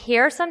that we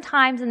hear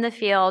sometimes in the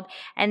field,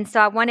 and so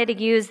I wanted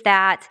to use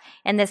that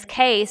in this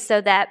case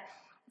so that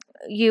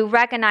you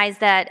recognize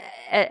that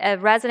a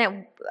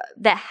resident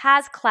that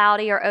has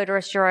cloudy or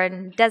odorous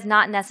urine does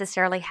not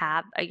necessarily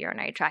have a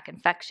urinary tract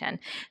infection.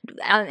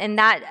 And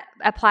that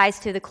applies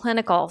to the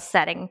clinical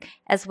setting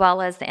as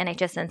well as the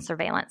NHSN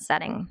surveillance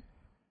setting.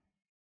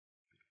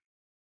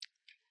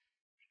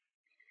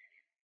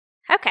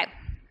 Okay,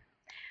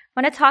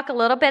 I want to talk a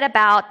little bit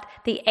about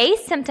the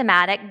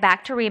asymptomatic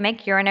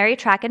bacteremic urinary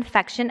tract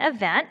infection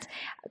event,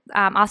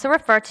 also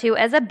referred to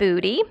as a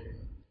booty.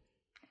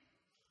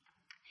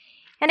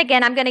 And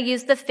again, I'm going to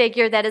use the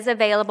figure that is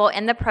available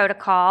in the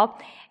protocol.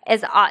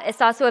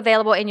 It's also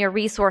available in your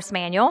resource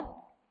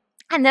manual.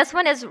 And this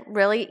one is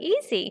really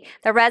easy.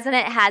 The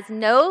resident has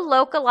no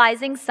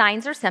localizing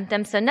signs or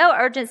symptoms, so no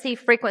urgency,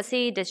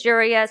 frequency,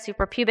 dysuria,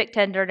 suprapubic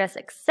tenderness,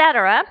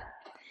 etc.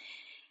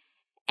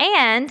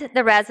 And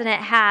the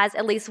resident has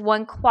at least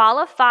one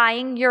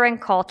qualifying urine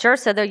culture,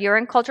 so the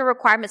urine culture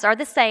requirements are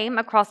the same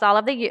across all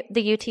of the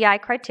UTI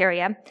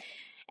criteria.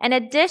 In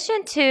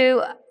addition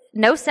to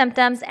no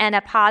symptoms and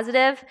a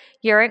positive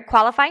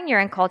qualifying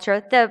urine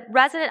culture, the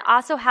resident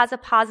also has a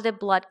positive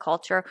blood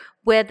culture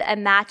with a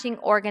matching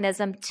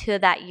organism to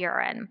that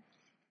urine.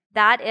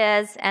 That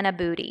is an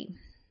ABUTI.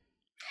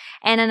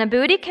 And an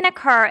ABUTI can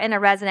occur in a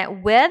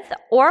resident with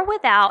or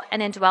without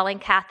an indwelling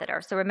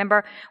catheter. So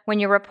remember, when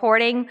you're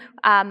reporting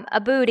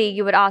ABUTI,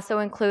 you would also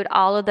include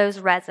all of those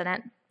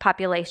resident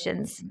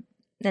populations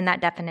in that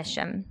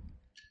definition.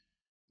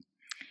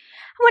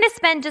 I want to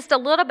spend just a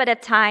little bit of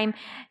time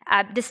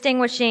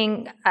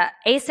distinguishing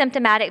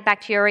asymptomatic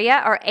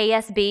bacteria, or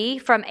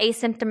ASB, from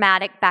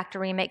asymptomatic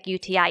bacteremic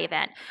UTI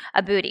event,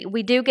 ABUTI.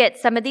 We do get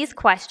some of these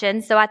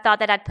questions, so I thought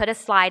that I'd put a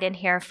slide in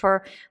here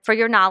for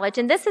your knowledge.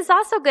 And this is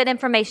also good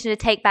information to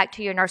take back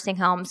to your nursing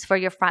homes for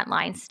your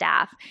frontline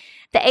staff.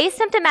 The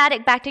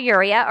asymptomatic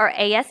bacteriuria, or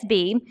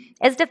ASB,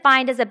 is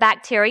defined as a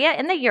bacteria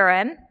in the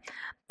urine,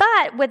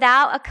 but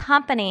without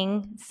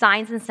accompanying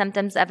signs and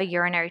symptoms of a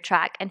urinary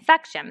tract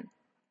infection.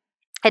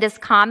 It is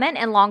common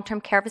in long-term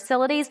care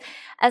facilities,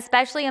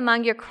 especially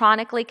among your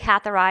chronically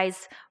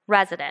catheterized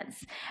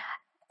residents.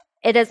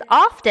 It is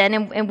often,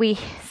 and we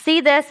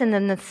see this, and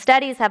then the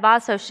studies have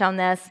also shown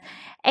this,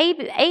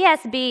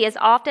 ASB is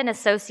often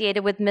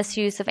associated with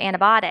misuse of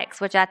antibiotics,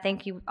 which I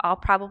think you all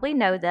probably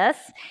know this,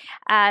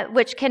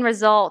 which can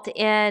result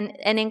in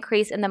an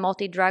increase in the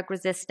multi-drug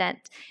resistant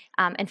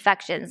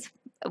infections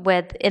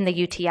in the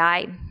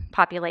UTI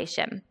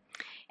population.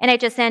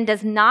 NHSN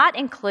does not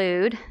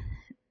include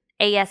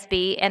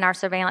ASB in our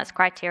surveillance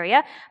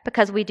criteria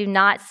because we do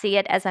not see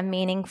it as a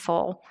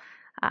meaningful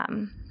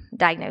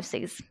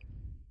diagnosis.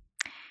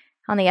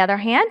 On the other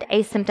hand,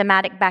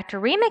 asymptomatic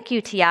bacteremic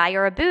UTI,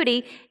 or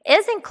ABUTI,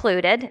 is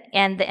included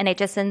in the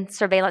NHSN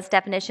surveillance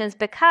definitions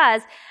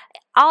because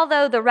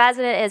although the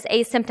resident is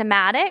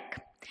asymptomatic,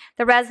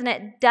 the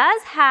resident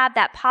does have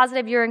that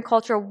positive urine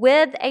culture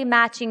with a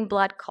matching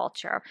blood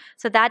culture.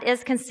 So that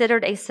is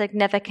considered a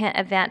significant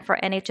event for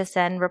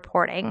NHSN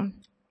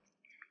reporting.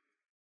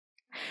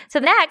 So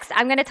next,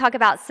 I'm going to talk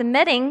about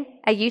submitting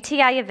a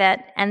UTI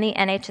event and the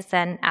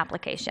NHSN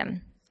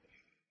application.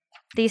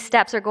 These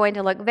steps are going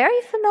to look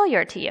very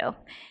familiar to you.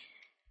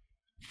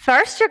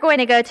 First, you're going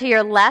to go to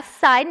your left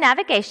side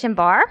navigation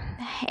bar,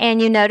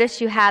 and you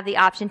notice you have the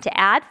option to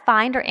add,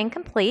 find, or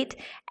incomplete.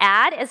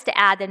 Add is to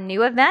add a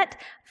new event.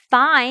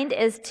 Find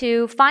is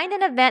to find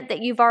an event that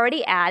you've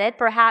already added.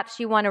 Perhaps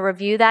you want to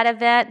review that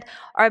event,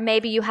 or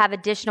maybe you have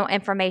additional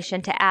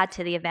information to add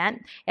to the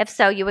event. If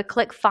so, you would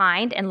click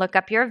Find and look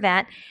up your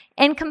event.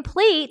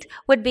 Incomplete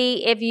would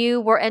be if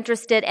you were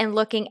interested in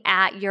looking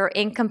at your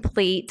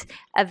incomplete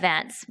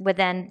events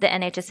within the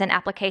NHSN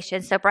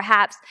application. So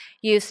perhaps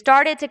you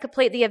started to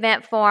complete the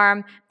event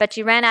form, but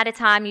you ran out of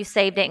time, you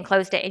saved it and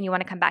closed it, and you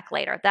want to come back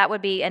later. That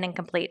would be an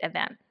incomplete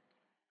event.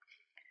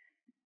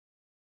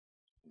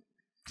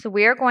 So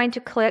we are going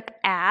to click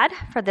Add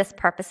for this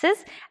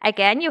purposes.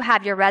 Again, you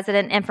have your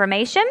resident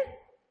information.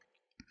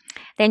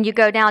 Then you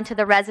go down to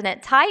the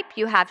resident type.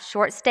 You have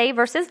short stay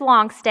versus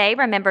long stay.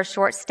 Remember,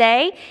 short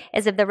stay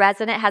is if the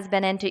resident has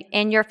been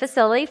in your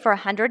facility for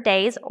 100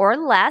 days or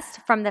less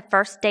from the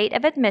first date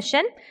of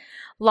admission.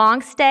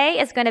 Long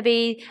stay is going to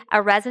be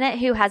a resident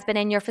who has been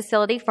in your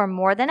facility for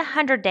more than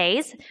 100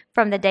 days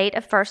from the date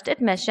of first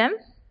admission.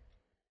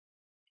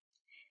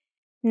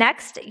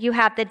 Next, you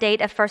have the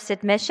date of first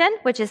admission,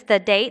 which is the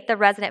date the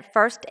resident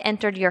first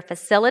entered your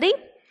facility.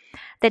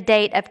 The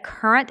date of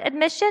current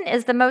admission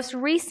is the most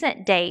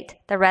recent date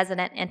the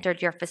resident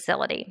entered your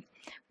facility.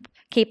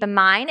 Keep in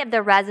mind, if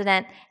the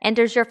resident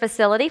enters your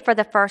facility for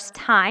the first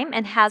time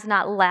and has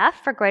not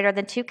left for greater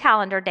than 2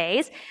 calendar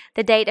days,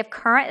 the date of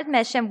current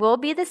admission will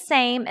be the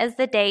same as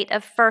the date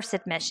of first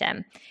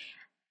admission.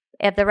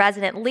 If the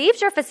resident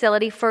leaves your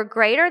facility for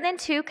greater than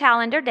 2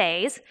 calendar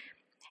days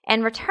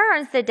and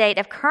returns, the date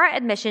of current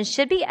admission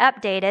should be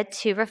updated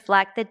to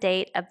reflect the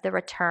date of the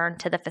return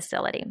to the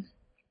facility.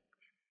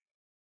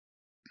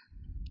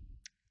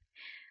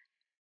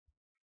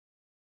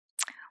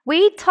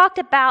 We talked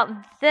about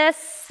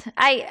this.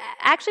 I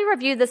actually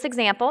reviewed this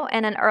example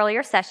in an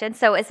earlier session,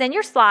 so it's in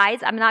your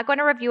slides. I'm not going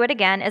to review it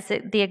again. It's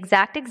the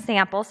exact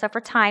example, so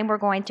for time, we're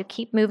going to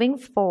keep moving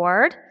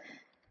forward.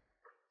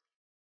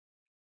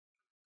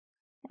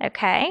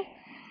 Okay.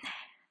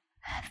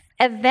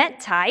 Event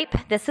type.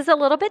 This is a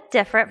little bit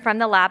different from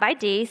the lab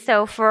ID.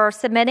 So for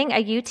submitting a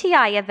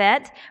UTI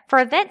event, for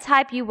event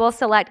type, you will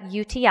select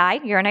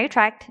UTI, urinary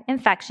tract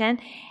infection.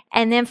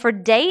 And then for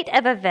date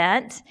of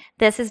event,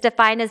 this is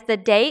defined as the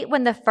date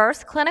when the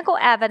first clinical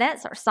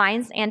evidence or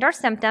signs and or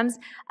symptoms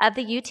of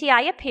the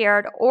UTI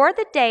appeared, or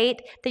the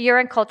date the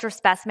urine culture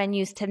specimen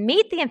used to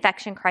meet the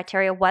infection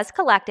criteria was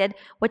collected,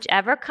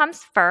 whichever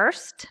comes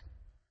first.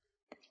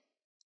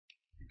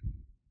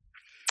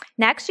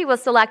 Next, you will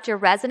select your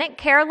resident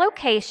care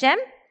location,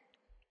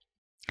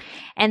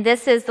 and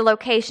this is the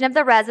location of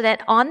the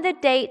resident on the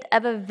date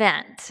of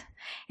event.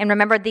 And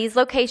remember, these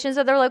locations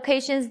are the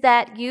locations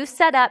that you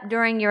set up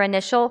during your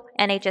initial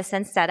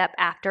NHSN setup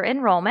after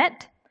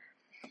enrollment,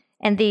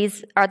 and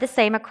these are the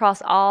same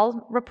across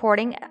all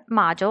reporting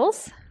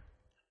modules.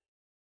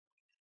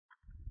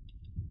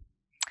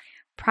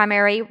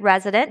 Primary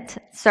resident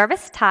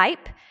service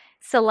type.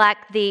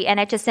 Select the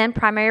NHSN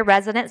primary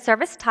resident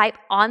service type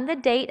on the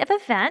date of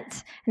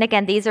event. And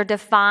again, these are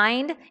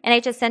defined,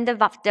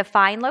 NHSN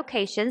defined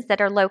locations that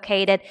are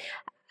located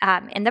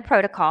in the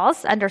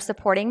protocols under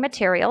supporting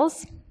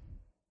materials.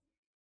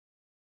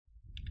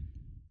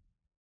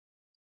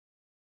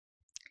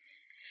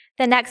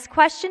 The next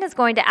question is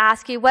going to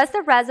ask you, was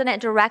the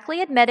resident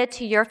directly admitted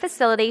to your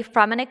facility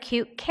from an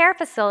acute care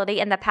facility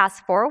in the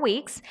past 4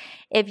 weeks?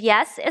 If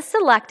yes is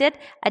selected,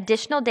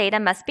 additional data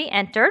must be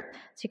entered.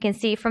 So you can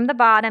see from the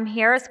bottom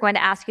here, it's going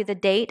to ask you the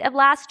date of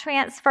last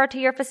transfer to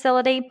your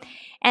facility.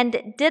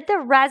 And did the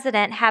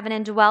resident have an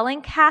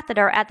indwelling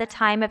catheter at the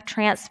time of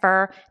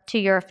transfer to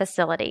your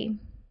facility?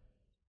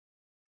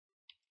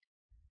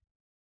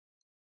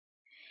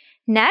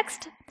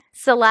 Next,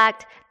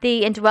 select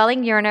the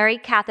indwelling urinary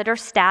catheter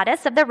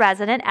status of the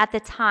resident at the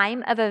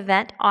time of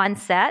event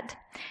onset.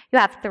 You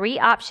have 3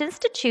 options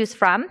to choose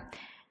from.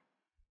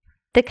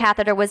 The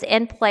catheter was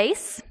in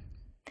place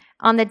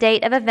on the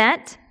date of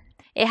event.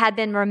 It had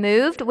been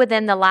removed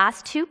within the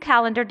last 2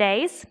 calendar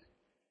days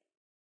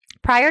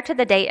prior to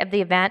the date of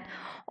the event,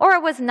 or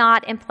it was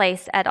not in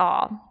place at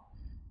all.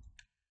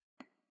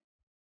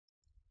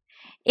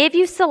 If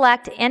you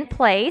select in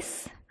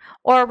place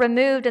or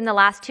removed in the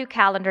last 2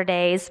 calendar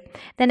days,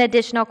 then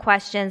additional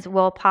questions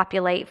will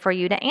populate for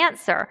you to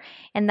answer.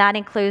 And that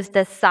includes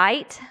the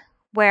site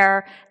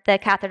where the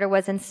catheter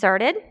was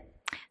inserted.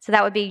 So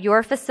that would be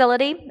your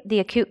facility, the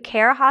acute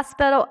care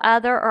hospital,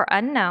 other or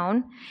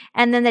unknown,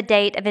 and then the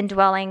date of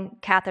indwelling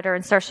catheter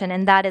insertion,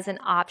 and that is an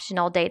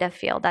optional data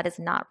field. That is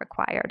not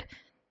required.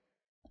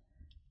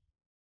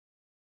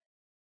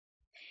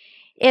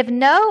 If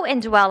no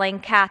indwelling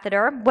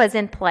catheter was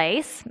in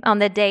place on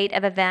the date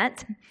of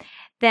event,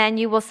 then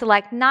you will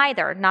select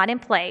neither, not in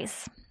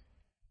place.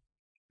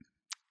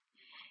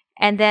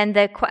 And then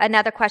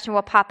another question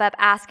will pop up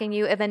asking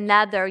you if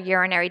another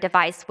urinary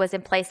device was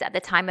in place at the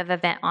time of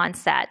event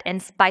onset.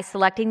 And by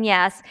selecting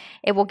yes,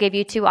 it will give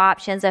you 2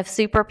 options of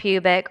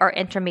suprapubic or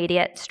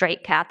intermediate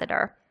straight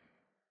catheter.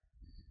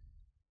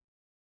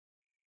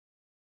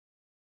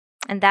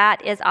 And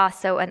that is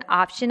also an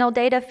optional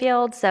data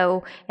field,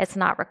 so it's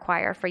not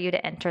required for you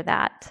to enter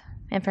that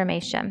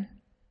information.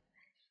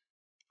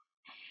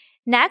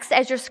 Next,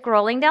 as you're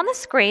scrolling down the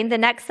screen, the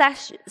next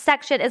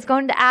section is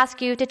going to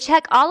ask you to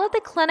check all of the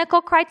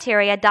clinical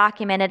criteria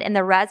documented in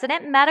the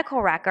resident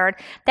medical record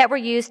that were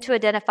used to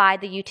identify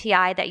the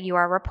UTI that you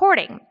are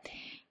reporting.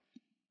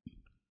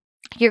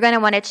 You're going to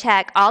want to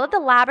check all of the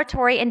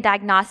laboratory and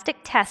diagnostic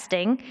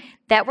testing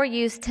that were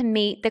used to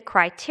meet the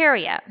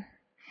criteria.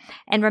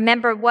 And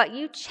remember, what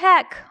you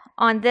check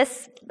on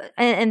this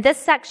in this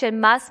section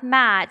must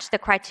match the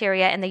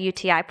criteria in the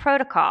UTI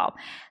protocol.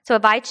 So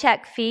if I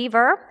check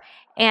fever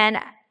and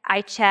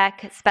I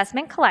check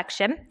specimen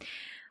collection,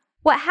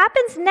 What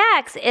happens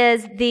next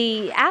is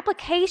the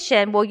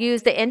application will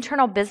use the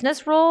internal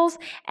business rules,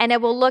 and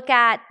it will look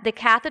at the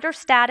catheter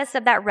status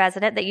of that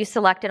resident that you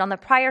selected on the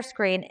prior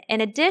screen,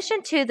 in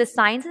addition to the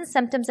signs and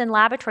symptoms and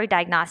laboratory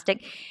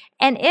diagnostic,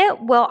 and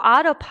it will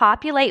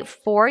auto-populate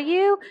for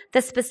you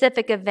the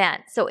specific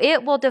event. So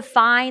it will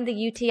define the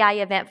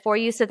UTI event for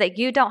you so that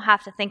you don't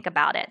have to think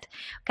about it,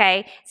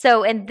 okay?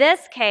 So in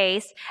this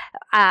case,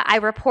 I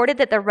reported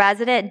that the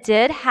resident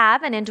did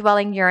have an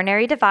indwelling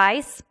urinary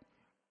device,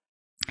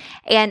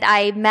 and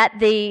I met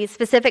the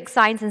specific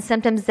signs and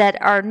symptoms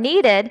that are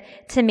needed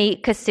to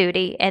meet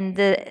CASUTI, and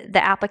the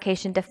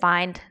application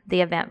defined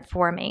the event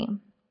for me.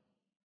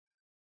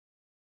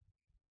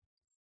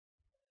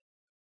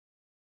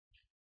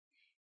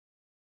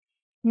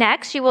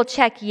 Next, you will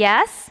check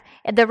yes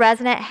if the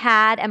resident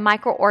had a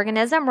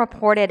microorganism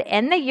reported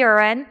in the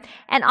urine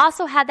and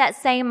also had that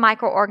same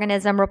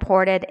microorganism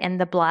reported in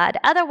the blood.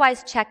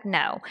 Otherwise, check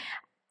no.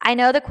 I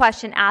know the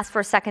question asked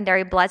for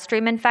secondary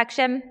bloodstream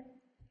infection.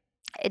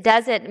 It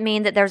doesn't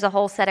mean that there's a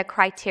whole set of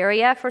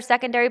criteria for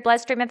secondary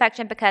bloodstream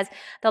infection because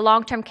the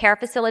long-term care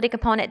facility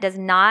component does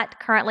not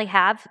currently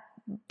have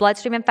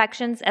bloodstream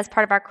infections as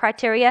part of our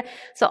criteria.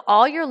 So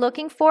all you're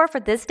looking for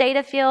this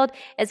data field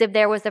is if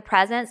there was the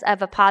presence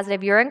of a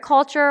positive urine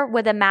culture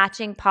with a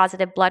matching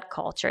positive blood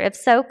culture. If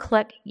so,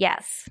 click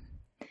yes.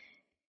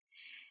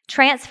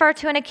 Transfer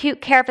to an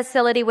acute care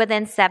facility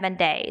within 7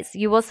 days.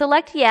 You will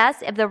select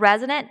yes if the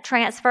resident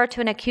transferred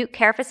to an acute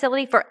care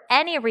facility for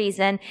any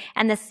reason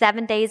and the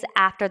 7 days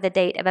after the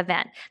date of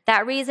event.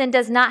 That reason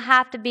does not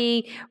have to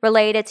be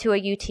related to a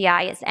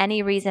UTI. It's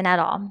any reason at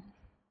all.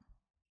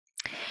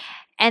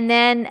 And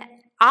then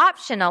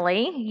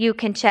optionally, you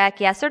can check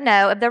yes or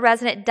no if the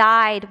resident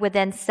died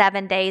within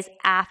 7 days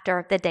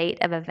after the date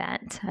of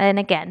event. And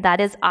again,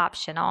 that is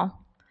optional.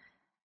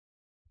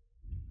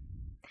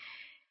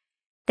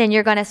 Then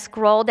you're going to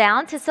scroll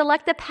down to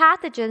select the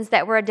pathogens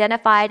that were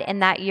identified in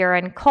that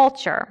urine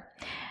culture.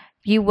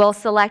 You will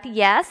select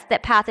yes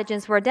that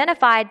pathogens were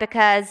identified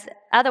because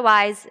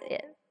otherwise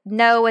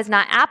no is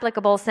not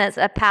applicable since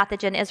a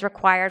pathogen is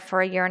required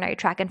for a urinary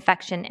tract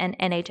infection in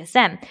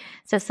NHSN.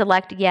 So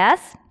select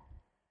yes.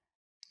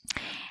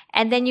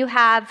 And then you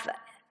have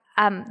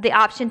the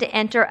option to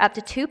enter up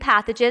to 2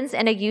 pathogens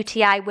in a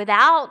UTI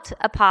without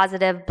a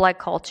positive blood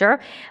culture.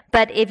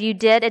 But if you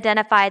did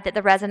identify that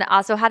the resident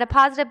also had a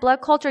positive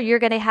blood culture, you're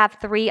going to have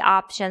 3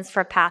 options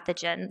for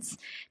pathogens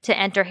to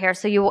enter here.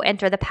 So you will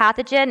enter the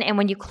pathogen, and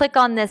when you click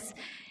on this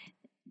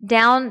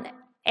down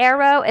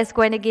arrow, it's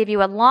going to give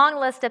you a long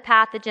list of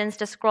pathogens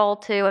to scroll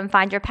to and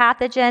find your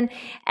pathogen,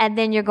 and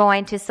then you're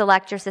going to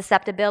select your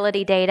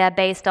susceptibility data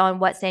based on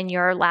what's in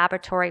your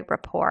laboratory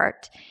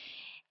report.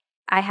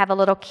 I have a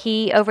little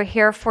key over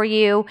here for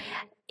you.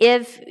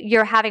 If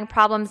you're having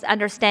problems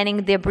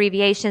understanding the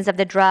abbreviations of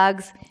the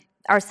drugs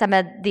or some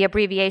of the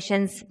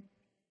abbreviations,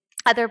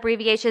 other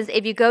abbreviations,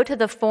 if you go to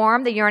the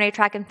form, the urinary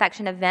tract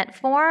infection event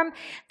form,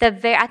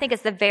 I think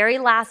it's the very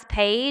last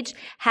page,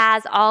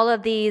 has all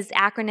of these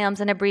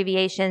acronyms and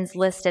abbreviations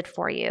listed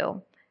for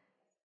you.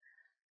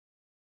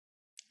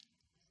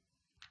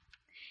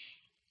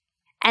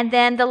 And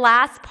then the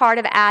last part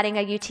of adding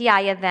a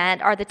UTI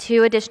event are the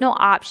 2 additional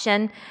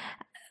optional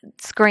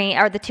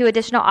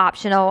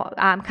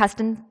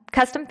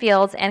custom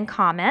fields and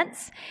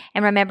comments.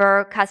 And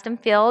remember, custom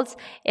fields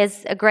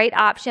is a great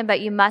option, but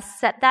you must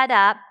set that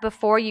up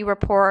before you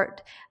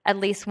report at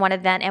least one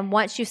event. And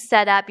once you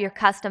set up your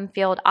custom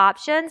field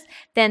options,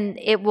 then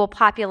it will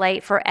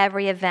populate for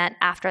every event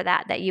after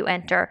that you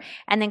enter.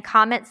 And then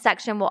comment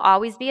section will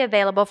always be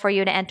available for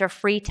you to enter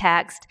free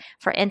text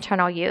for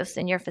internal use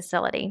in your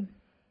facility.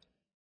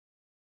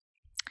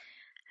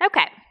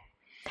 Okay.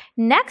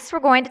 Next, we're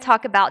going to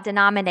talk about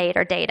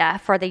denominator data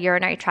for the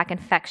urinary tract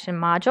infection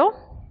module.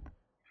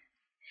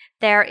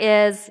 There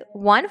is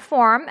one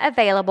form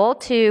available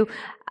to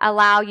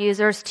allow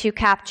users to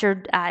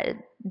capture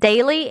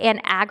daily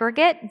and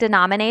aggregate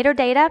denominator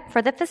data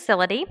for the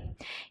facility.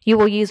 You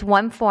will use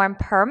one form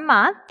per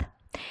month.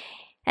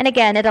 And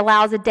again, it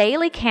allows a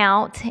daily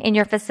count in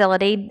your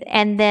facility,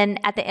 and then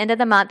at the end of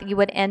the month, you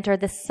would enter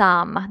the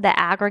sum, the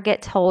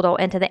aggregate total,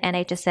 into the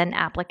NHSN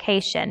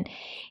application.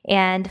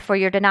 And for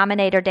your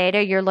denominator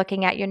data, you're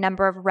looking at your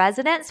number of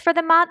residents for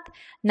the month,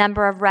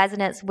 number of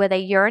residents with a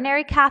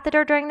urinary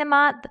catheter during the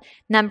month,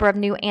 number of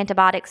new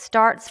antibiotic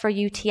starts for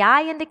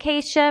UTI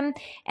indication,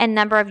 and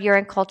number of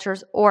urine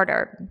cultures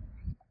ordered.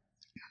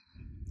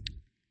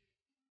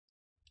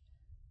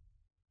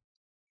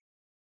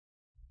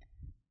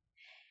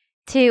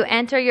 To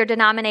enter your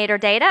denominator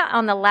data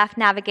on the left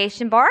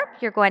navigation bar,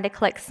 you're going to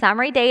click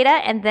Summary Data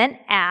and then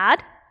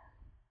Add.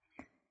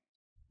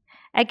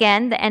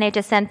 Again, the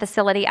NHSN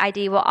facility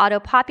ID will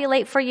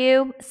auto-populate for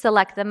you.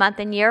 Select the month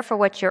and year for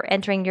which you're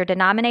entering your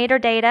denominator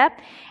data.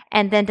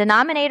 And then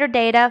denominator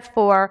data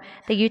for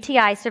the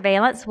UTI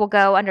surveillance will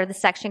go under the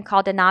section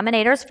called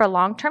Denominators for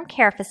Long-Term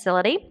Care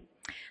Facility.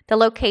 The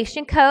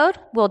location code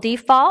will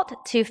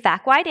default to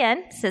FACWIDE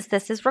N, since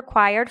this is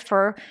required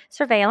for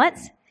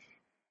surveillance.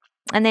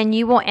 And then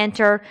you will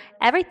enter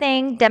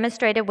everything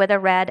demonstrated with a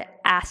red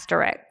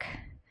asterisk.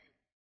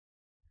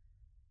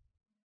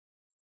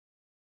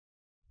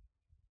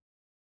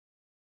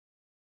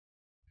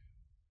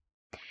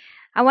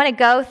 I want to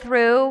go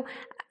through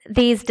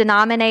these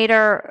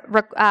denominator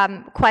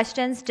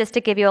questions just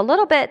to give you a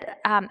little bit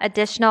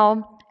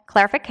additional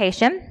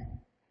clarification.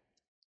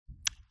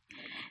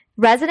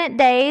 Resident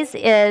days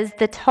is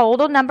the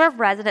total number of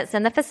residents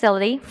in the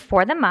facility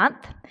for the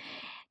month.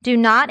 Do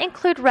not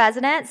include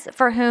residents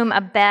for whom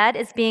a bed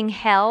is being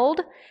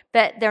held,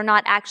 but they're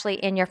not actually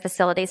in your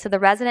facility. So the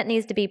resident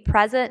needs to be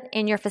present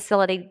in your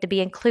facility to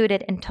be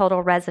included in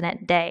total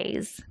resident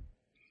days.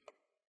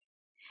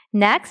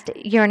 Next,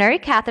 urinary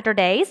catheter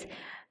days.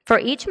 For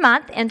each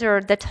month,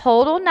 enter the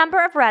total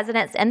number of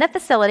residents in the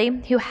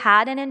facility who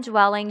had an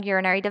indwelling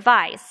urinary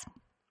device.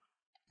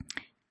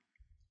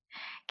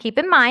 Keep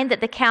in mind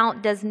that the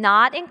count does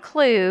not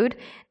include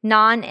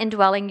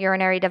non-indwelling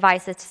urinary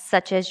devices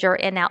such as your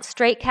in-out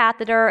straight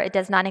catheter. It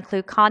does not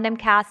include condom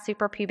cath,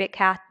 suprapubic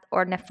cath,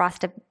 or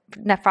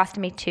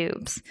nephrostomy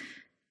tubes.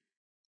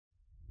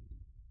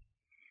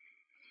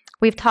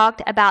 We've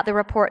talked about the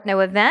report no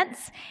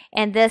events,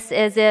 and this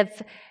is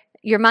if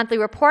your monthly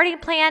reporting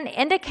plan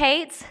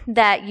indicates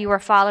that you are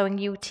following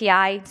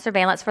UTI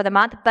surveillance for the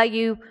month, but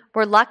you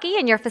were lucky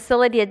and your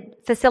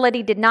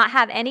facility did not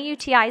have any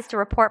UTIs to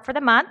report for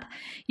the month.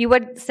 You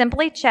would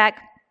simply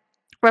check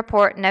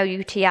report no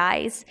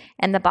UTIs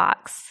in the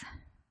box.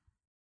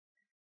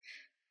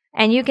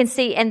 And you can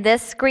see in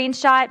this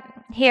screenshot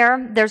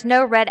here, there's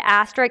no red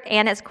asterisk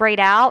and it's grayed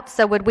out.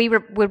 So would we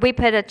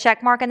put a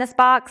check mark in this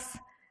box?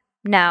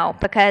 No,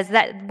 because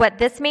what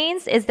this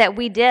means is that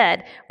we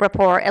did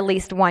report at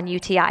least one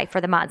UTI for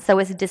the month, so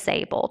it's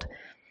disabled.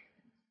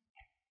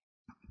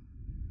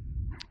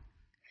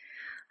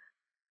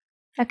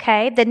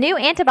 Okay, the new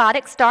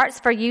antibiotic starts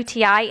for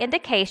UTI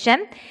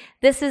indication.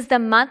 This is the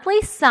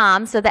monthly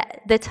sum, so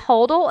that the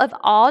total of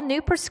all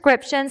new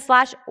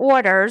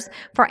prescriptions/orders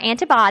for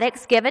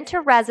antibiotics given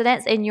to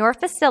residents in your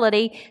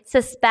facility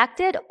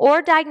suspected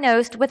or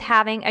diagnosed with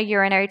having a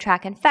urinary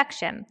tract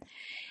infection.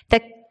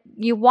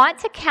 You want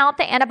to count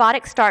the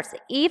antibiotic starts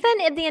even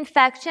if the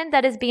infection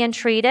that is being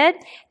treated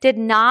did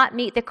not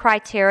meet the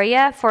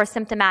criteria for a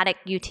symptomatic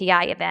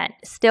UTI event.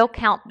 Still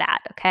count that,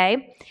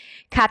 okay?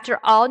 Capture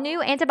all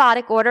new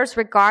antibiotic orders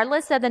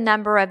regardless of the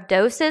number of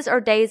doses or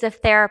days of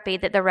therapy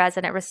that the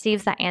resident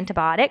receives that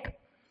antibiotic.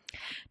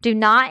 Do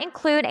not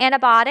include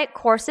antibiotic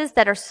courses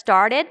that are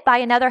started by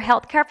another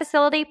healthcare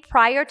facility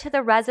prior to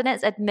the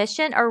resident's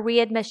admission or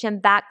readmission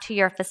back to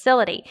your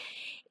facility,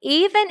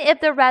 even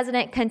if the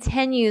resident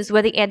continues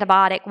with the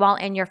antibiotic while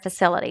in your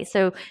facility.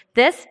 So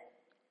this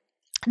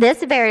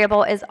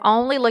variable is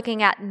only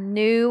looking at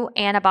new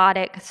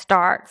antibiotic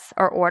starts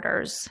or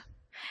orders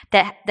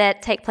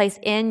that take place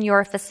in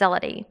your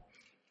facility.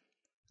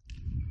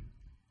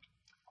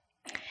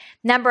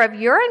 Number of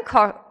urine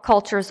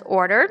cultures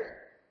ordered.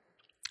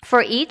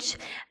 For each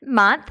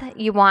month,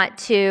 you want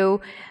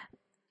to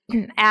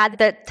add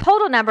the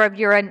total number of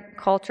urine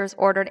cultures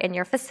ordered in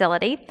your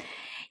facility.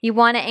 You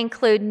want to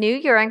include new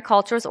urine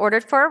cultures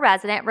ordered for a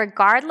resident,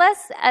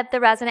 regardless if the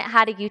resident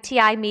had a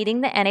UTI meeting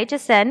the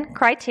NHSN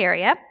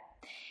criteria.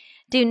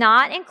 Do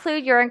not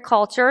include urine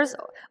culture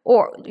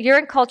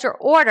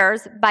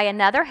orders by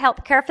another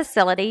healthcare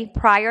facility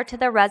prior to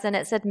the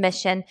resident's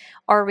admission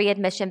or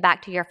readmission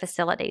back to your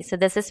facility. So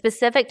this is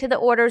specific to the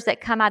orders that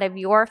come out of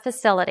your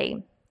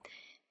facility.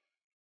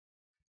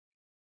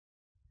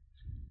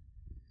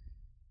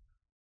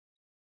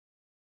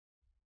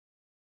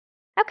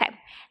 Okay,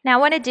 now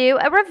I want to do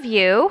a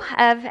review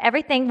of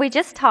everything we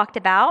just talked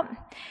about.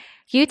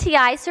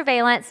 UTI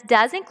surveillance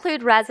does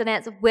include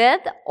residents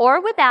with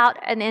or without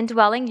an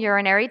indwelling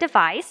urinary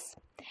device.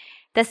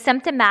 The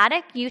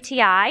symptomatic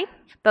UTI,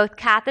 both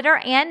catheter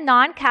and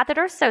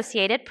non-catheter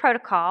associated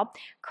protocol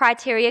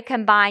criteria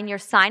combine your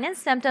sign and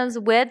symptoms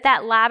with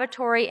that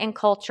laboratory and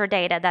culture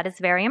data. That is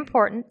very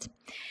important.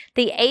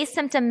 The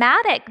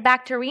asymptomatic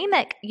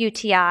bacteremic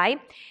UTI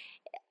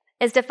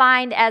is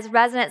defined as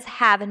residents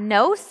have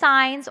no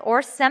signs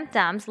or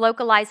symptoms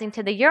localizing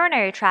to the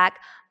urinary tract,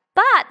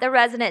 but the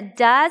resident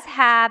does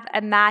have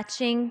a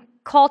matching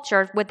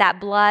culture with that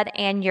blood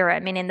and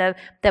urine, meaning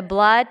the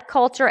blood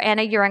culture and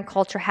a urine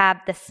culture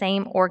have the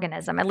same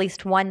organism, at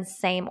least one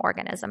same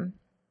organism.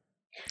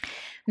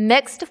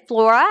 Mixed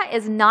flora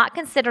is not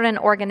considered an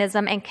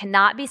organism and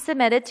cannot be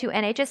submitted to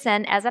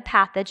NHSN as a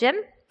pathogen.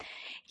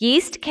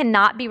 Yeast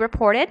cannot be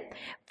reported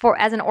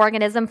as an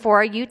organism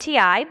for a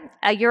UTI.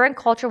 A urine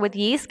culture with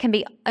yeast can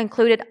be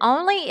included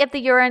only if the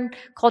urine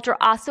culture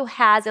also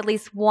has at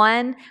least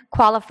one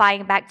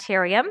qualifying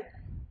bacterium.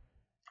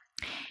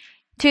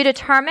 To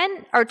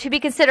determine or to be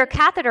considered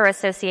catheter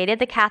associated,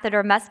 the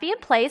catheter must be in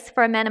place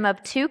for a minimum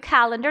of 2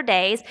 calendar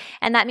days,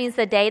 and that means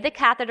the day the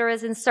catheter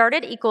is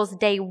inserted equals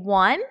day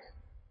 1.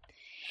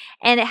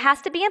 And it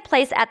has to be in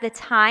place at the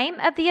time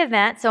of the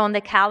event, so on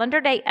the calendar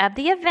date of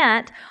the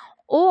event,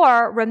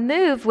 or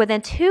removed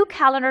within 2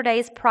 calendar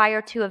days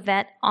prior to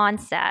event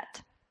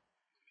onset.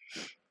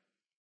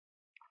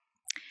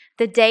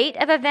 The date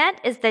of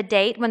event is the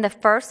date when the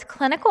first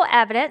clinical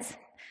evidence,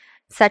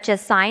 such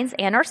as signs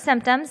and or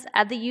symptoms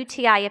of the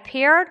UTI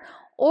appeared,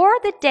 or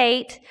the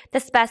date the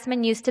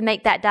specimen used to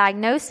make that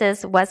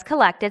diagnosis was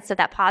collected, so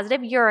that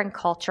positive urine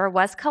culture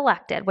was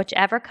collected,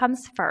 whichever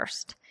comes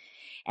first.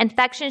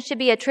 Infection should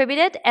be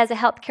attributed as a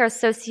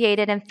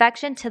healthcare-associated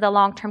infection to the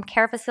long-term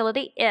care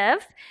facility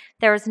if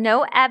there is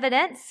no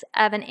evidence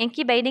of an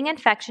incubating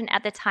infection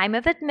at the time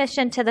of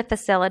admission to the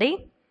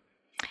facility.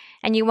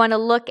 And you want to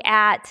look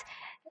at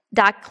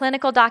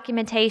clinical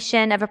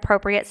documentation of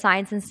appropriate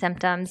signs and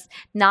symptoms,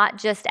 not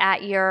just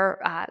at your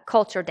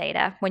culture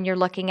data when you're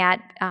looking at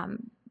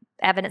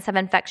evidence of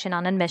infection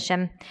on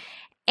admission.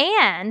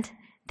 And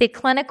the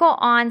clinical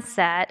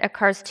onset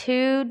occurs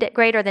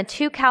greater than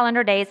 2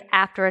 calendar days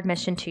after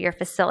admission to your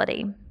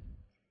facility.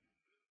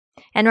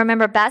 And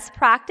remember, best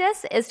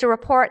practice is to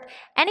report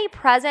any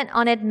present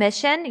on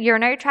admission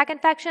urinary tract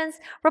infections.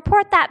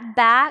 Report that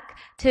back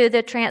to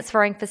the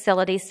transferring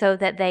facility so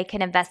that they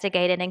can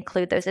investigate and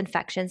include those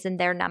infections in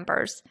their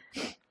numbers.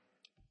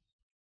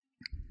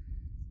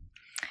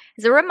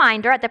 As a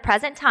reminder, at the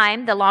present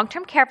time, the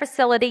long-term care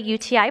facility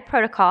UTI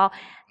protocol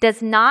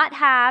does not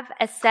have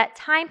a set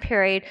time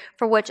period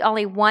for which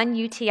only one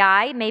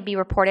UTI may be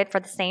reported for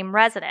the same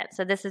resident.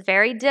 So this is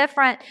very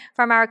different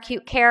from our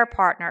acute care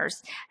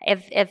partners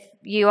if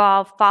you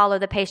all follow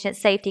the patient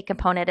safety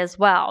component as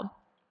well.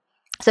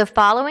 So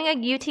following a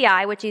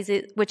UTI, which is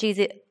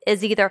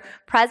either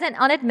present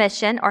on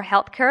admission or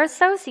healthcare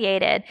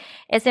associated,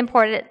 it's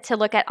important to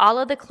look at all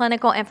of the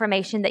clinical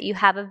information that you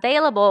have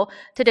available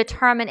to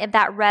determine if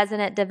that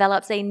resident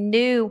develops a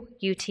new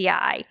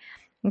UTI.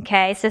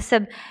 Okay, so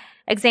some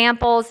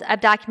examples of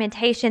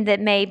documentation that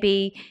may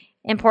be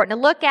important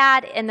to look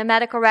at in the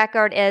medical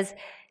record is,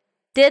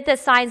 did the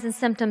signs and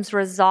symptoms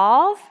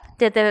resolve?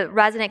 Did the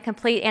resident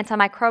complete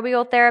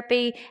antimicrobial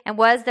therapy? And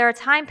was there a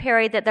time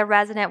period that the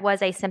resident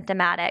was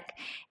asymptomatic?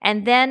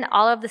 And then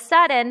all of a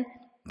sudden,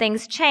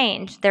 things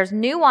change. There's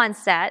new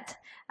onset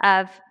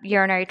of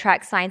urinary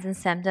tract signs and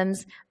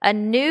symptoms. A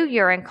new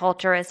urine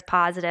culture is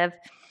positive.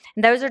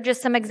 And those are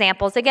just some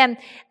examples. Again,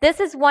 this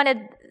is one of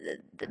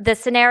the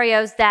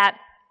scenarios that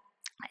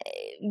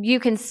you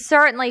can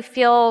certainly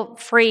feel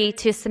free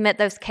to submit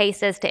those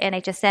cases to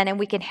NHSN and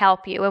we can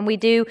help you. And we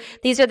do,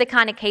 these are the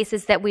kind of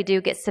cases that we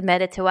do get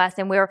submitted to us,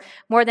 and we're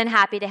more than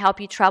happy to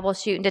help you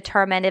troubleshoot and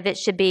determine if it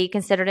should be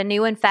considered a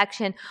new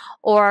infection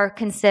or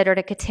considered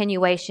a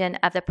continuation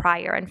of the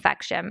prior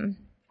infection.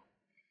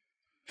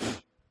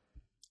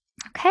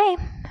 Okay,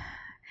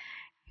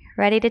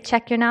 ready to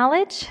check your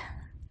knowledge?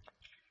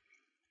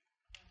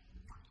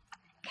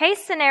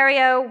 Case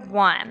scenario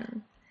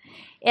 1.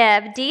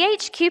 If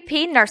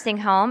DHQP Nursing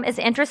Home is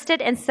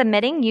interested in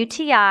submitting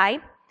UTI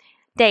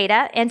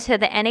data into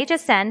the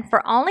NHSN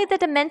for only the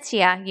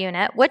dementia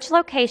unit, which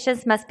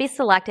locations must be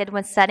selected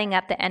when setting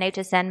up the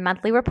NHSN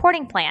monthly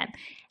reporting plan?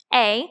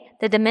 A,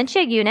 the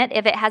dementia unit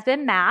if it has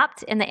been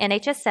mapped in the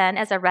NHSN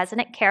as a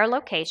resident care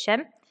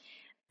location.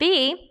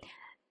 B,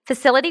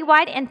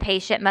 facility-wide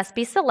inpatient must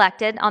be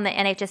selected on the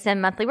NHSN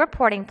monthly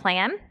reporting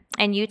plan,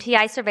 and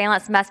UTI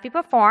surveillance must be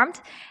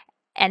performed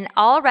in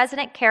all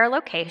resident care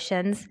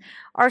locations.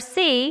 Or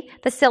C,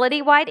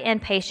 facility-wide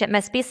inpatient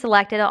must be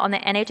selected on the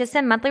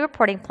NHSN monthly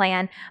reporting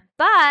plan,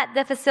 but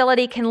the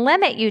facility can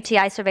limit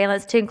UTI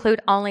surveillance to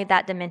include only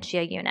that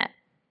dementia unit.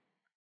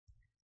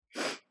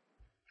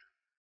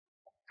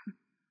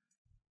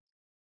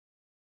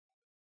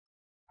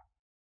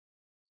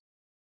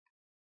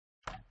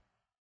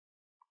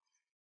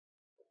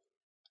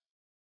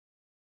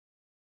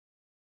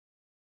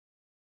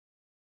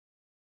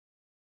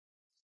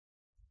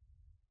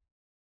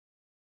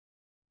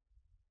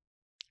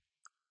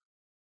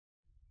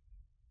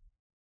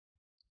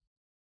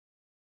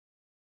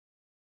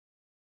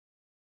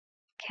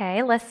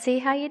 Okay, let's see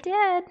how you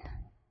did.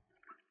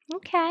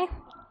 Okay.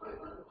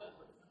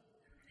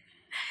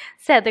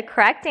 So the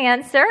correct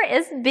answer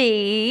is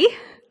B.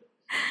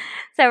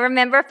 So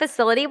remember,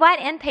 facility-wide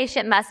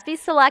inpatient must be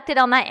selected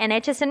on that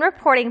NHSN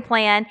reporting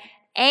plan,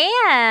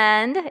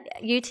 and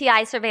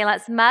UTI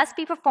surveillance must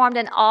be performed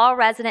in all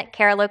resident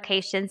care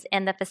locations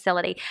in the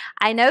facility.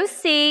 I know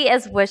C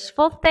is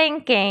wishful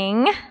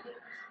thinking.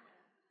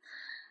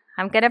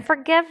 I'm going to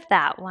forgive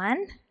that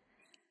one.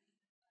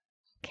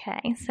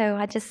 Okay, so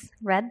I just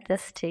read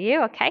this to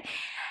you, okay.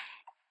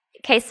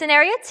 Case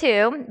scenario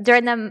 2,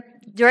 during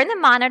the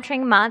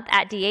monitoring month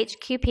at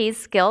DHQP's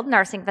skilled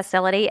nursing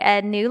facility, a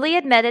newly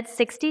admitted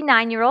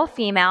 69-year-old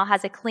female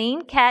has a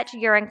clean catch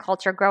urine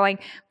culture growing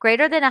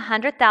greater than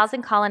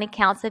 100,000 colony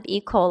counts of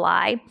E.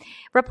 coli,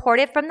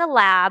 reported from the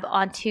lab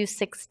on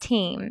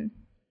 2/16.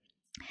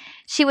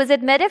 She was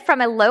admitted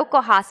from a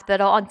local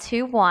hospital on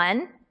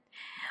 2/1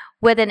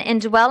 with an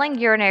indwelling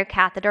urinary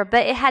catheter,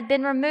 but it had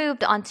been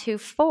removed on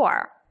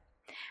 2/4.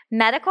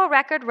 Medical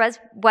record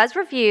was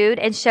reviewed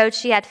and showed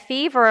she had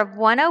fever of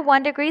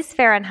 101 degrees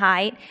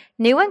Fahrenheit,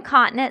 new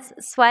incontinence,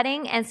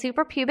 sweating, and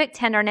suprapubic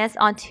tenderness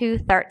on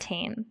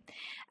 2/13.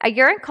 A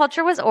urine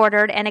culture was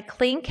ordered and a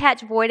clean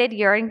catch voided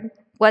urine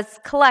was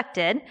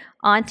collected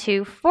on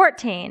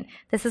 2/14.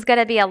 This is going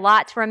to be a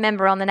lot to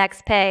remember on the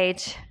next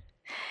page.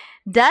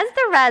 Does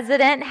the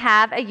resident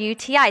have a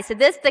UTI? So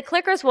the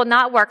clickers will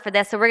not work for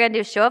this, so we're going to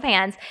do a show of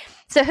hands.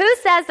 So who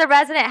says the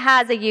resident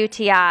has a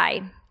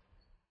UTI?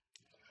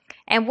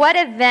 And what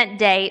event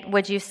date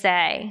would you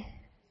say?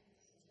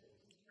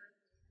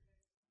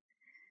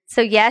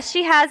 So yes,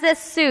 she has a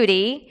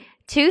SUTI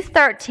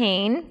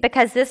 213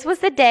 because this was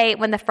the date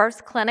when the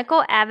first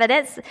clinical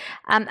evidence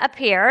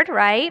appeared,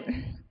 right?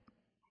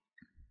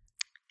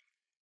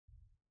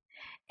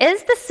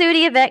 Is the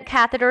SUTI event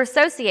catheter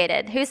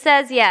associated? Who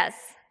says yes?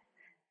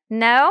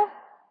 No?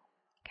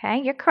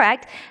 Okay, you're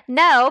correct.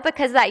 No,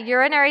 because that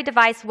urinary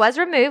device was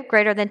removed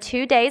greater than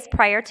 2 days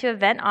prior to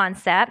event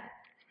onset.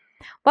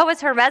 What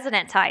was her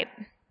resident type?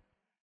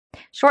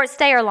 Short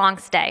stay or long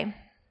stay?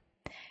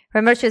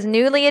 Remember, she was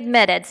newly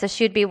admitted, so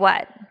she'd be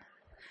what?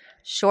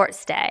 Short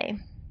stay.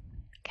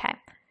 Okay.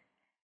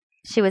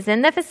 She was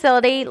in the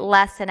facility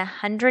less than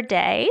 100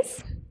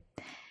 days.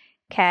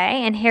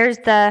 Okay, and here's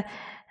the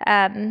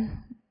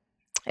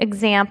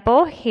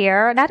example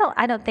here. And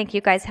I don't think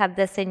you guys have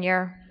this in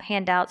your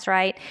handouts,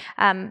 right?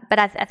 But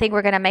I think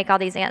we're going to make all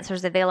these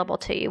answers available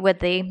to you with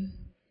the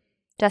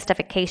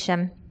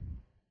justification.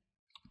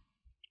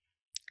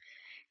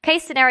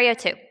 Case scenario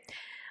 2.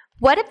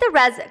 What if the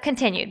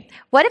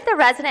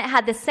resident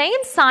had the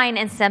same sign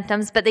and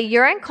symptoms, but the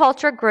urine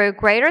culture grew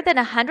greater than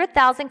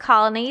 100,000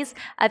 colonies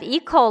of E.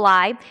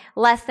 coli,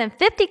 less than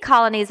 50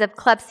 colonies of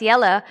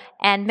Klebsiella,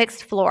 and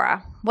mixed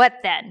flora? What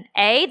then?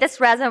 A, this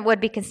resident would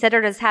be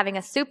considered as having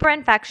a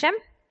superinfection.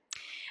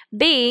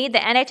 B, the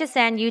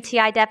NHSN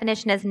UTI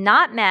definition is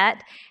not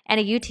met, and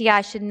a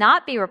UTI should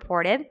not be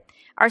reported.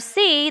 Or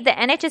C, the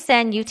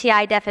NHSN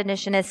UTI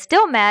definition is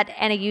still met,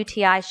 and a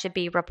UTI should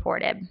be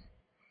reported.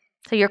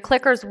 So your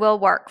clickers will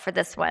work for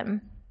this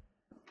one.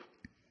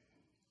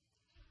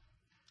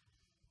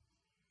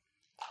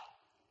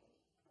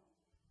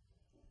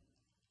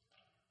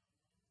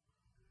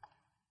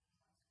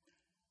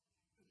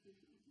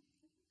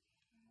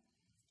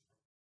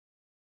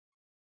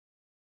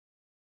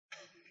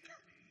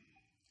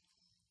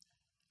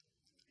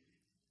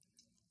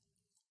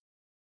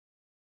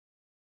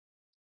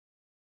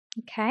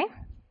 Okay,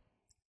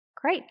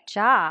 great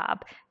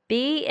job.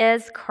 B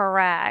is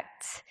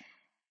correct.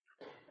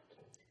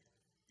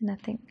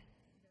 Nothing.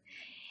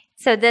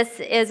 So this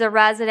is a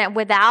resident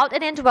without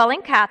an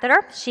indwelling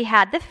catheter. She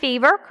had the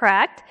fever,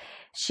 correct?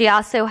 She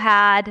also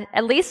had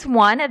at least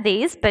one of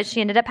these, but she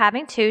ended up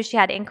having two. She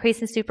had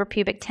increase in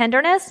suprapubic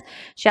tenderness.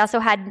 She also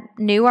had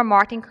new or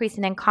marked increase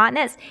in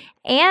incontinence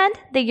and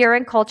the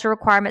urine culture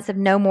requirements of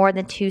no more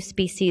than 2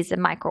 species of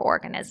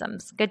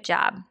microorganisms. Good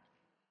job.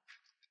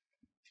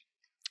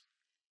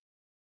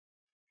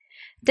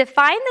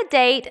 Define the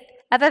date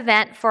of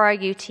event for a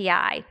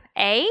UTI.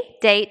 A,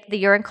 date the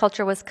urine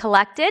culture was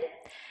collected.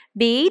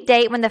 B,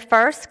 date when the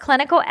first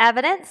clinical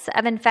evidence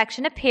of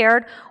infection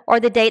appeared, or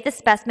the date the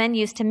specimen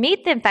used to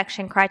meet the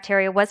infection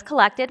criteria was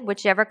collected,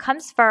 whichever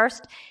comes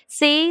first.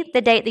 C,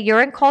 the date the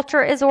urine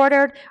culture is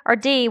ordered, or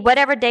D,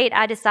 whatever date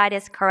I decide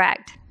is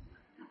correct.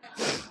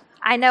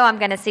 I know I'm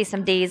going to see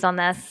some D's on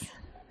this.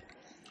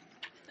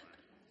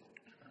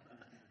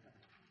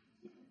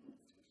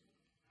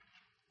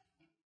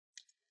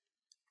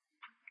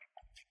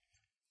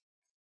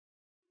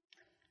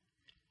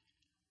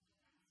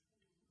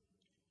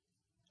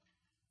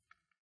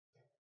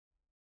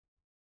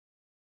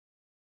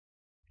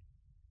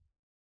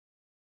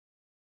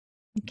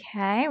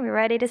 Okay, we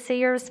ready to see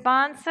your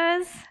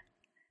responses?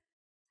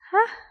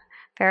 Huh,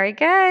 very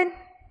good.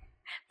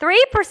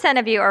 3%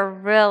 of you are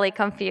really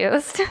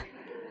confused.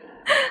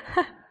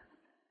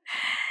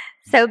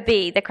 So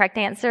B, the correct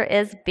answer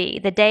is B.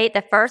 The date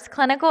the first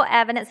clinical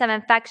evidence of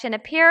infection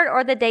appeared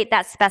or the date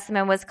that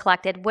specimen was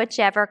collected,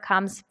 whichever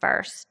comes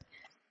first.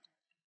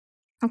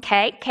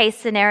 Okay, case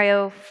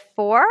scenario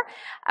 4.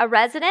 A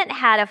resident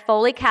had a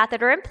Foley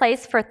catheter in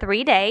place for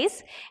 3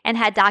 days and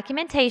had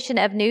documentation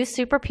of new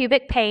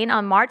suprapubic pain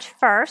on March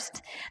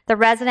 1st. The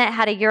resident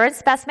had a urine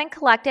specimen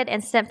collected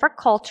and sent for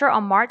culture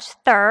on March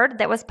 3rd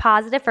that was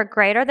positive for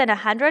greater than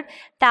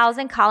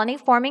 100,000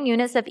 colony-forming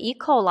units of E.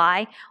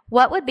 coli.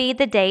 What would be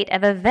the date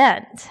of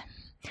event?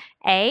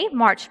 A,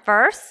 March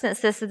 1st, since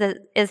this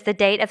is the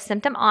date of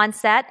symptom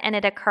onset and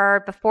it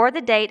occurred before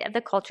the date of the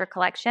culture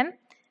collection.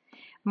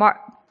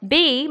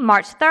 B,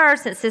 March 3rd,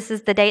 since this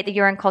is the date the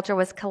urine culture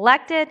was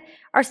collected,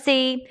 or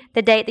C,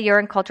 the date the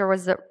urine culture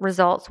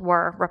results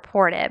were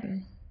reported.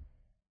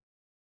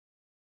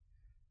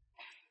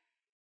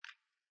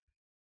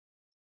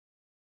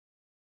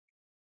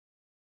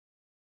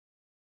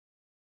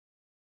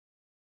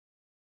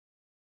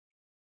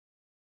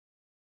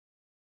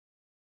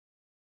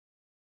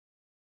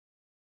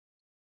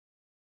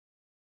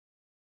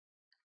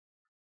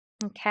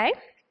 Okay.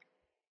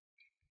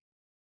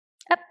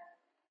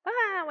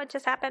 What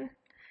just happened?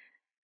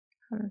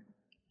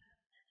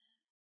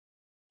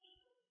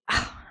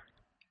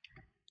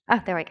 Oh,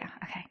 there we go.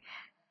 Okay.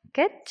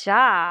 Good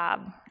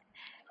job.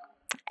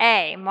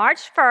 A,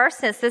 March 1st,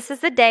 since this is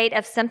the date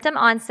of symptom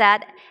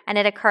onset and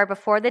it occurred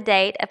before the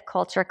date of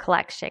culture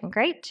collection.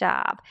 Great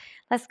job.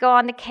 Let's go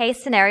on to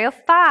case scenario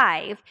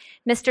 5.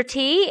 Mr.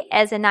 T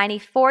is a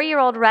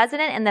 94-year-old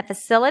resident in the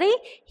facility.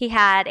 He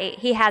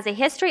has a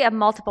history of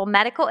multiple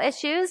medical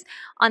issues.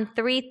 On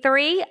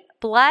 3/3,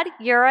 blood,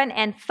 urine,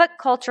 and foot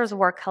cultures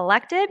were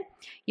collected.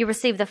 You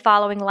received the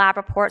following lab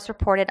reports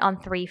reported on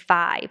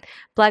 3/5.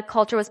 Blood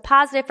culture was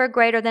positive for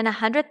greater than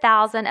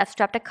 100,000 of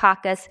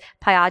Streptococcus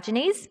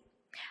pyogenes.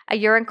 A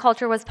urine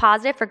culture was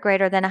positive for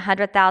greater than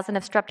 100,000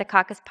 of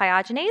Streptococcus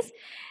pyogenes.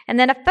 And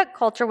then a foot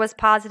culture was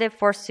positive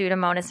for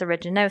Pseudomonas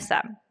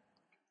aeruginosa.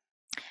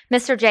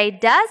 Mr. J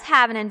does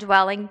have an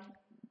indwelling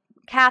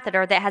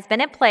catheter that has been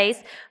in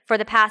place for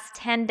the past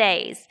 10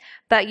 days,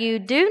 but you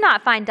do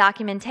not find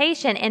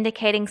documentation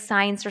indicating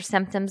signs or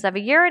symptoms of a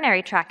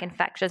urinary tract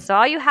infection. So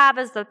all you have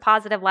is the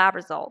positive lab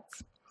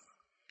results.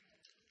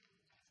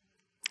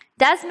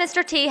 Does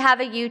Mr. T have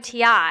a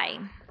UTI?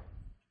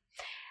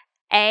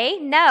 A,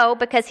 no,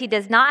 because he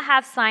does not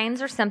have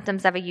signs or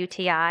symptoms of a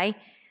UTI.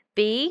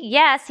 B,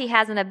 yes, he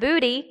has an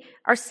ABUTI.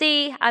 Or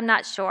C, I'm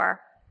not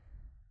sure.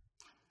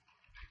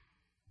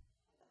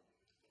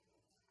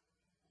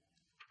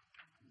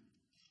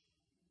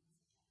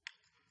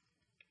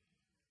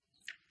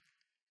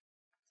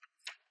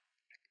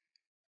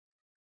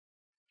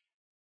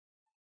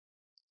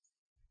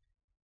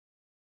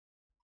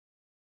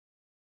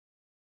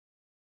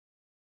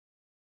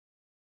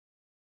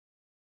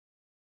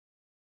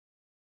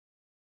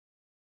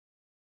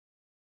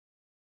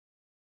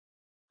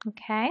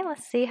 Okay,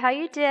 let's see how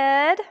you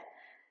did.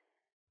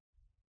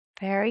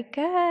 Very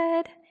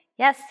good.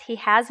 Yes, he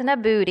has an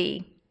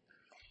ABUTI.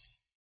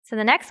 So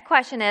the next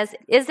question is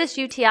this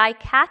UTI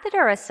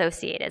catheter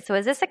associated? So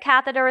is this a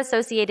catheter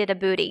associated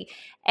ABUTI?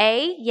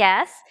 A,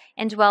 yes,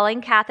 indwelling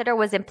catheter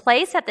was in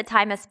place at the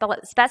time of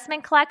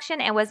specimen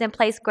collection and was in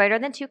place greater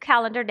than 2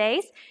 calendar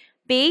days.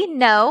 B,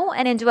 no,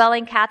 an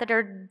indwelling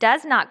catheter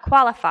does not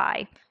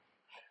qualify.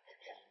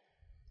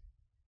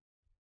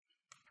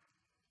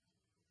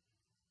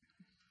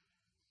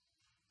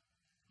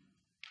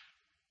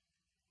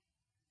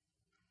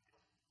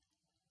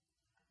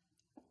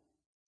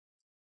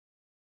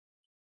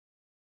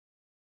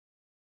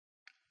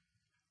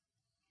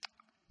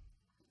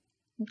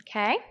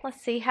 Okay,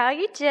 let's see how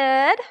you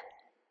did.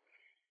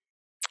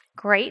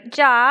 Great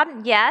job.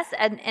 Yes,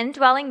 an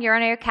indwelling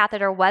urinary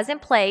catheter was in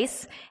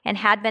place and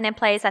had been in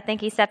place, I think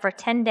he said, for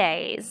 10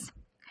 days.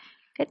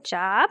 Good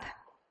job.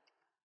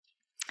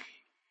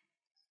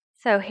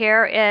 So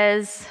here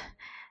is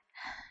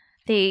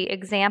the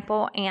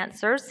example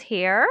answers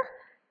here.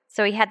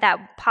 So he had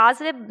that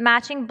positive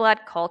matching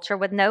blood culture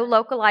with no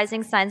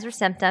localizing signs or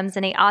symptoms,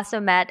 and he also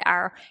met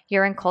our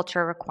urine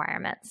culture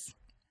requirements.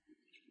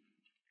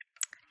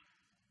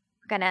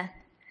 We're going to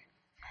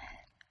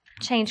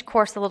change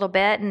course a little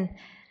bit and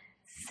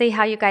see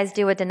how you guys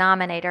do a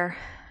denominator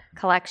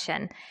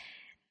collection.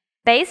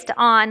 Based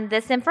on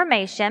this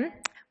information,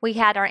 we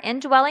had our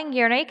indwelling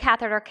urinary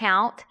catheter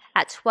count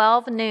at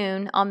 12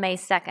 noon on May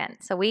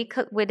 2nd. So we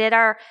did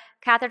our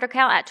catheter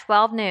count at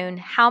 12 noon.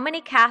 How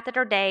many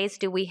catheter days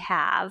do we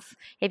have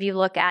if you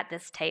look at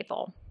this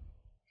table?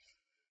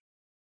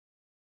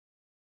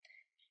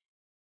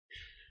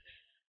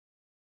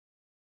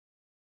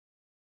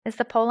 Is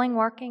the polling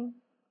working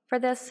for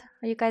this?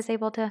 Are you guys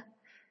able to? It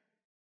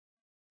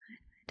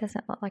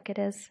doesn't look like it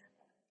is.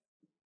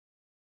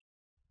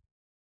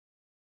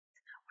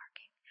 It's not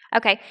working.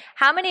 Okay,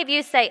 how many of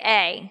you say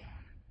A?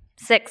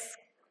 6,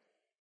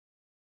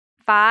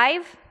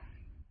 5,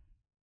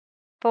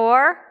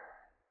 4,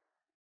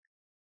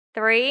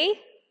 3,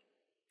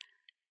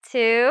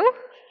 2,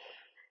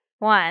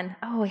 1.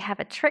 Oh, we have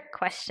a trick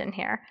question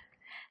here.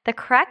 The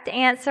correct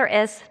answer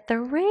is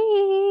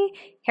 3.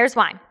 Here's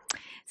why.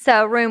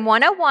 So room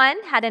 101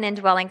 had an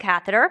indwelling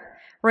catheter.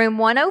 Room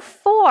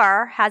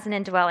 104 has an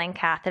indwelling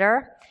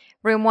catheter.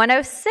 Room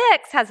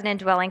 106 has an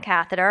indwelling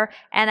catheter.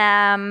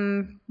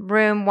 And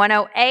room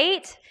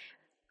 108,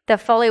 the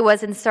Foley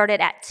was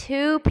inserted at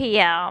 2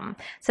 p.m.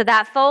 So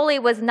that Foley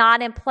was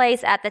not in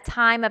place at the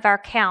time of our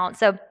count.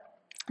 So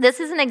this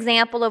is an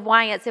example of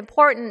why it's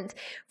important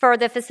for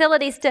the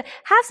facilities to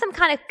have some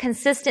kind of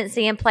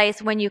consistency in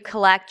place when you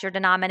collect your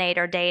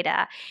denominator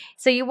data.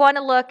 So you want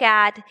to look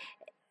at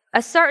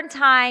a certain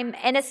time,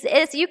 and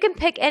it's you can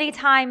pick any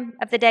time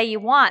of the day you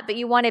want, but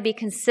you want to be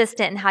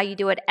consistent in how you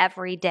do it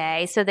every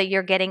day so that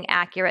you're getting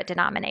accurate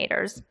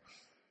denominators.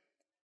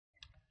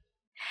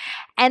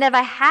 And if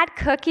I had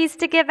cookies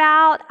to give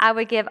out, I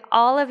would give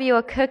all of you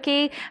a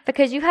cookie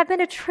because you have been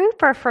a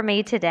trooper for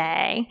me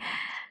today.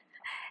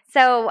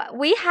 So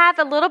we have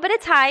a little bit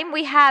of time.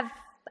 We have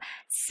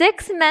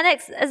 6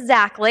 minutes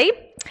exactly.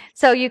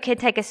 So you can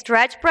take a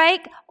stretch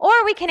break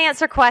or we can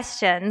answer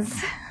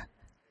questions.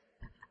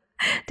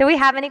 Do we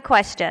have any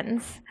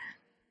questions?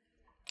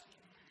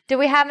 Do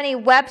we have any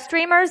web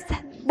streamers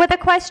with a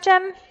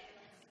question?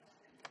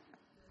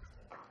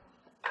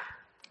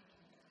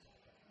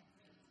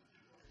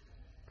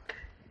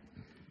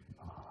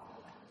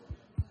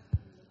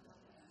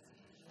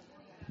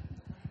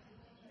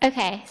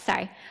 Okay,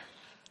 sorry.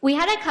 We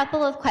had a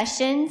couple of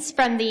questions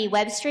from the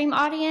web stream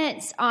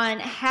audience on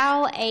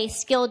how a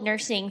skilled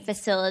nursing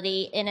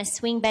facility in a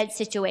swing bed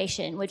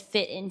situation would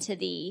fit into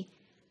the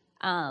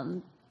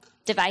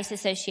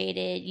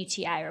device-associated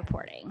UTI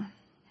reporting.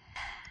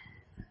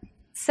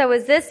 So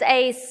is this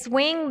a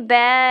swing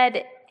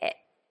bed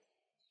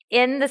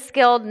in the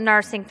skilled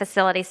nursing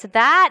facility? So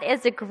that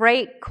is a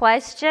great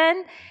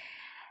question.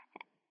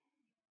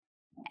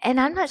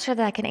 And I'm not sure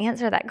that I can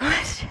answer that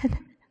question.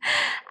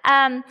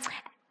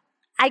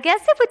 I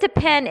guess it would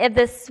depend if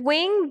the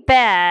swing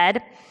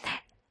bed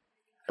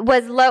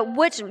was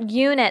which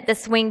unit the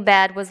swing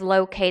bed was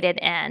located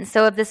in.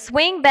 So if the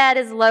swing bed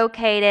is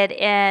located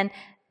in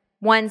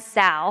 1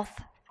 South,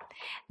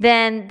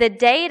 then the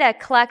data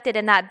collected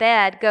in that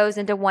bed goes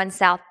into 1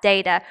 South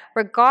data,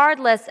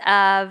 regardless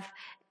of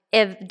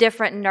if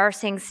different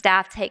nursing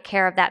staff take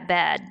care of that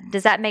bed.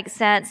 Does that make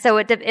sense? So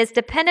it's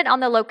dependent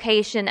on the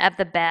location of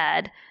the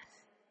bed.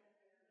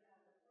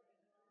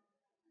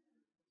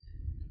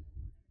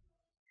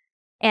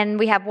 And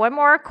we have one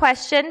more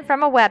question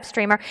from a web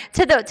streamer.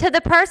 To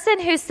the person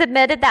who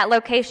submitted that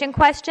location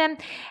question,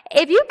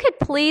 if you could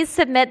please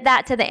submit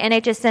that to the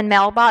NHSN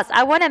mailbox,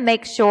 I want to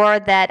make sure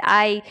that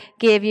I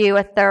give you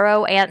a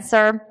thorough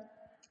answer,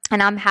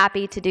 and I'm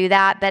happy to do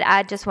that, but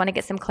I just want to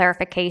get some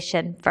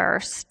clarification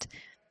first.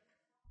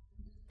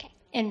 Okay,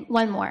 and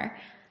one more.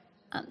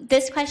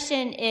 This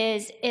question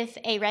is, if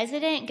a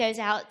resident goes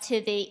out to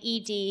the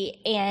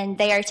ED and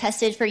they are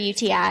tested for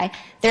UTI,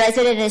 the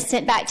resident is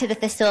sent back to the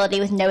facility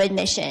with no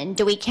admission.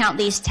 Do we count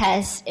these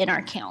tests in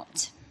our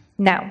count?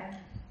 No.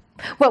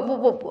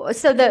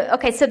 So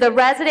the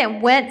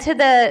resident went to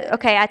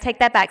I take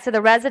that back. So the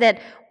resident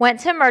went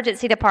to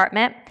emergency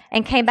department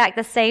and came back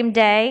the same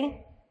day.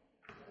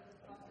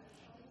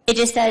 It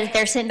just says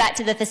they're sent back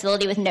to the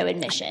facility with no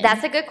admission.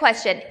 That's a good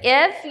question.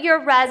 If your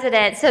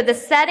resident, so the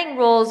setting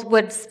rules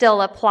would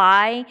still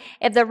apply.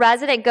 If the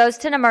resident goes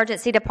to an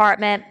emergency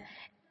department,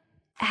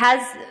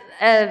 has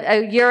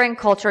a urine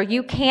culture,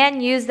 you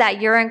can use that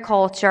urine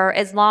culture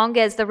as long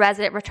as the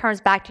resident returns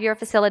back to your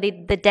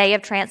facility the day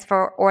of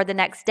transfer or the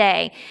next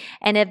day.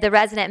 And if the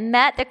resident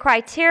met the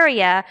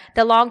criteria,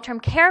 the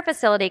long-term care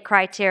facility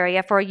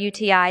criteria for a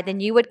UTI, then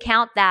you would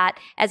count that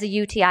as a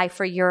UTI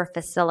for your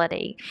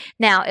facility.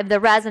 Now, if the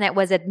resident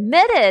was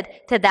admitted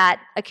to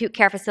that acute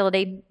care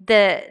facility,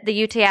 the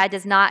UTI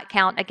does not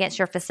count against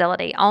your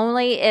facility,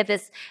 only if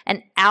it's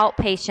an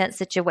outpatient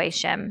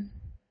situation.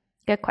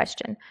 Good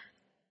question.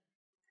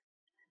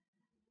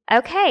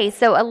 Okay,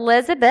 so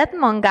Elizabeth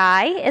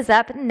Mungai is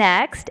up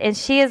next, and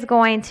she is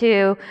going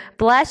to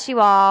bless you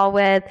all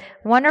with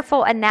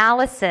wonderful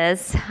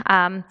analysis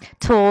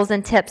tools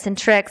and tips and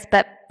tricks.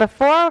 But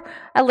before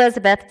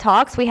Elizabeth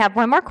talks, we have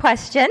one more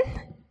question.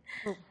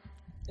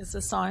 Is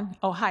this on?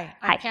 Oh, hi.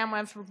 I'm Pam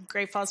Webb from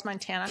Great Falls,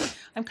 Montana.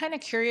 I'm kind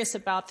of curious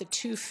about the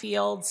two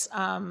fields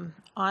on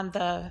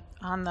the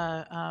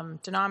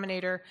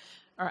denominator,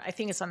 or I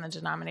think it's on the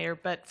denominator,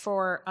 but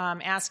for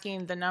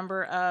asking the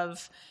number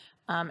of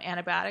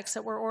antibiotics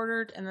that were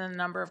ordered and then the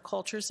number of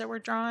cultures that were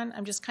drawn.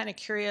 I'm just kind of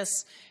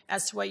curious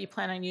as to what you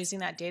plan on using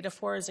that data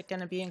for. Is it going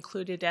to be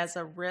included as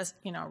a risk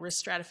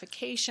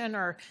stratification,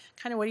 or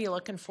kind of what are you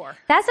looking for?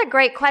 That's a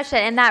great question,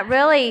 and that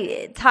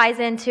really ties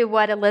into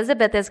what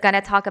Elizabeth is going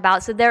to talk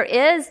about. So there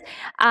is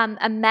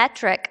a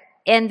metric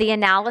in the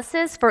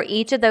analysis for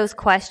each of those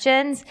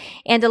questions,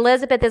 and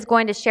Elizabeth is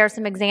going to share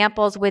some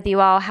examples with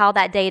you all how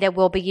that data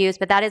will be used.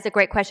 But that is a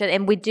great question,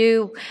 and we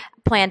do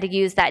plan to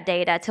use that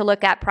data to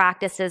look at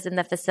practices in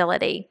the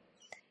facility.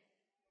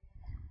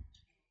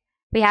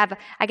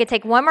 I could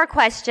take one more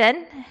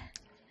question.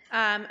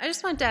 I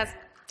just wanted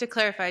to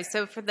clarify.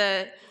 So for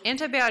the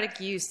antibiotic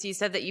use, you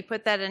said that you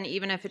put that in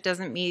even if it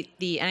doesn't meet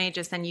the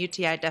NHSN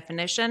UTI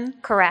definition?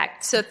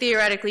 Correct. So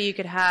theoretically, you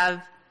could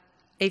have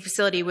a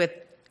facility with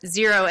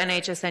 0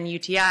 NHSN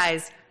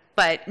UTIs,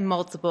 but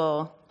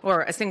multiple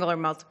or a single or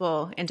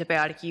multiple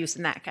antibiotic use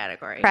in that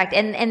category. Correct.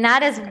 And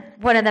that is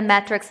one of the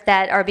metrics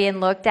that are being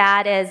looked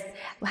at, is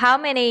how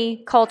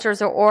many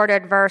cultures are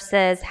ordered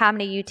versus how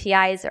many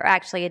UTIs are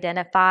actually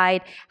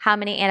identified, how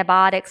many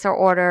antibiotics are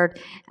ordered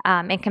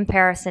in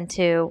comparison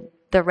to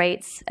the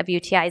rates of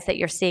UTIs that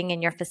you're seeing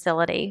in your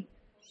facility.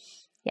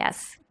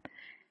 Yes.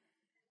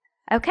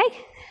 Okay.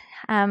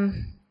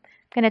 I'm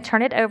going to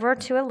turn it over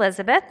to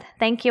Elizabeth.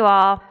 Thank you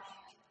all.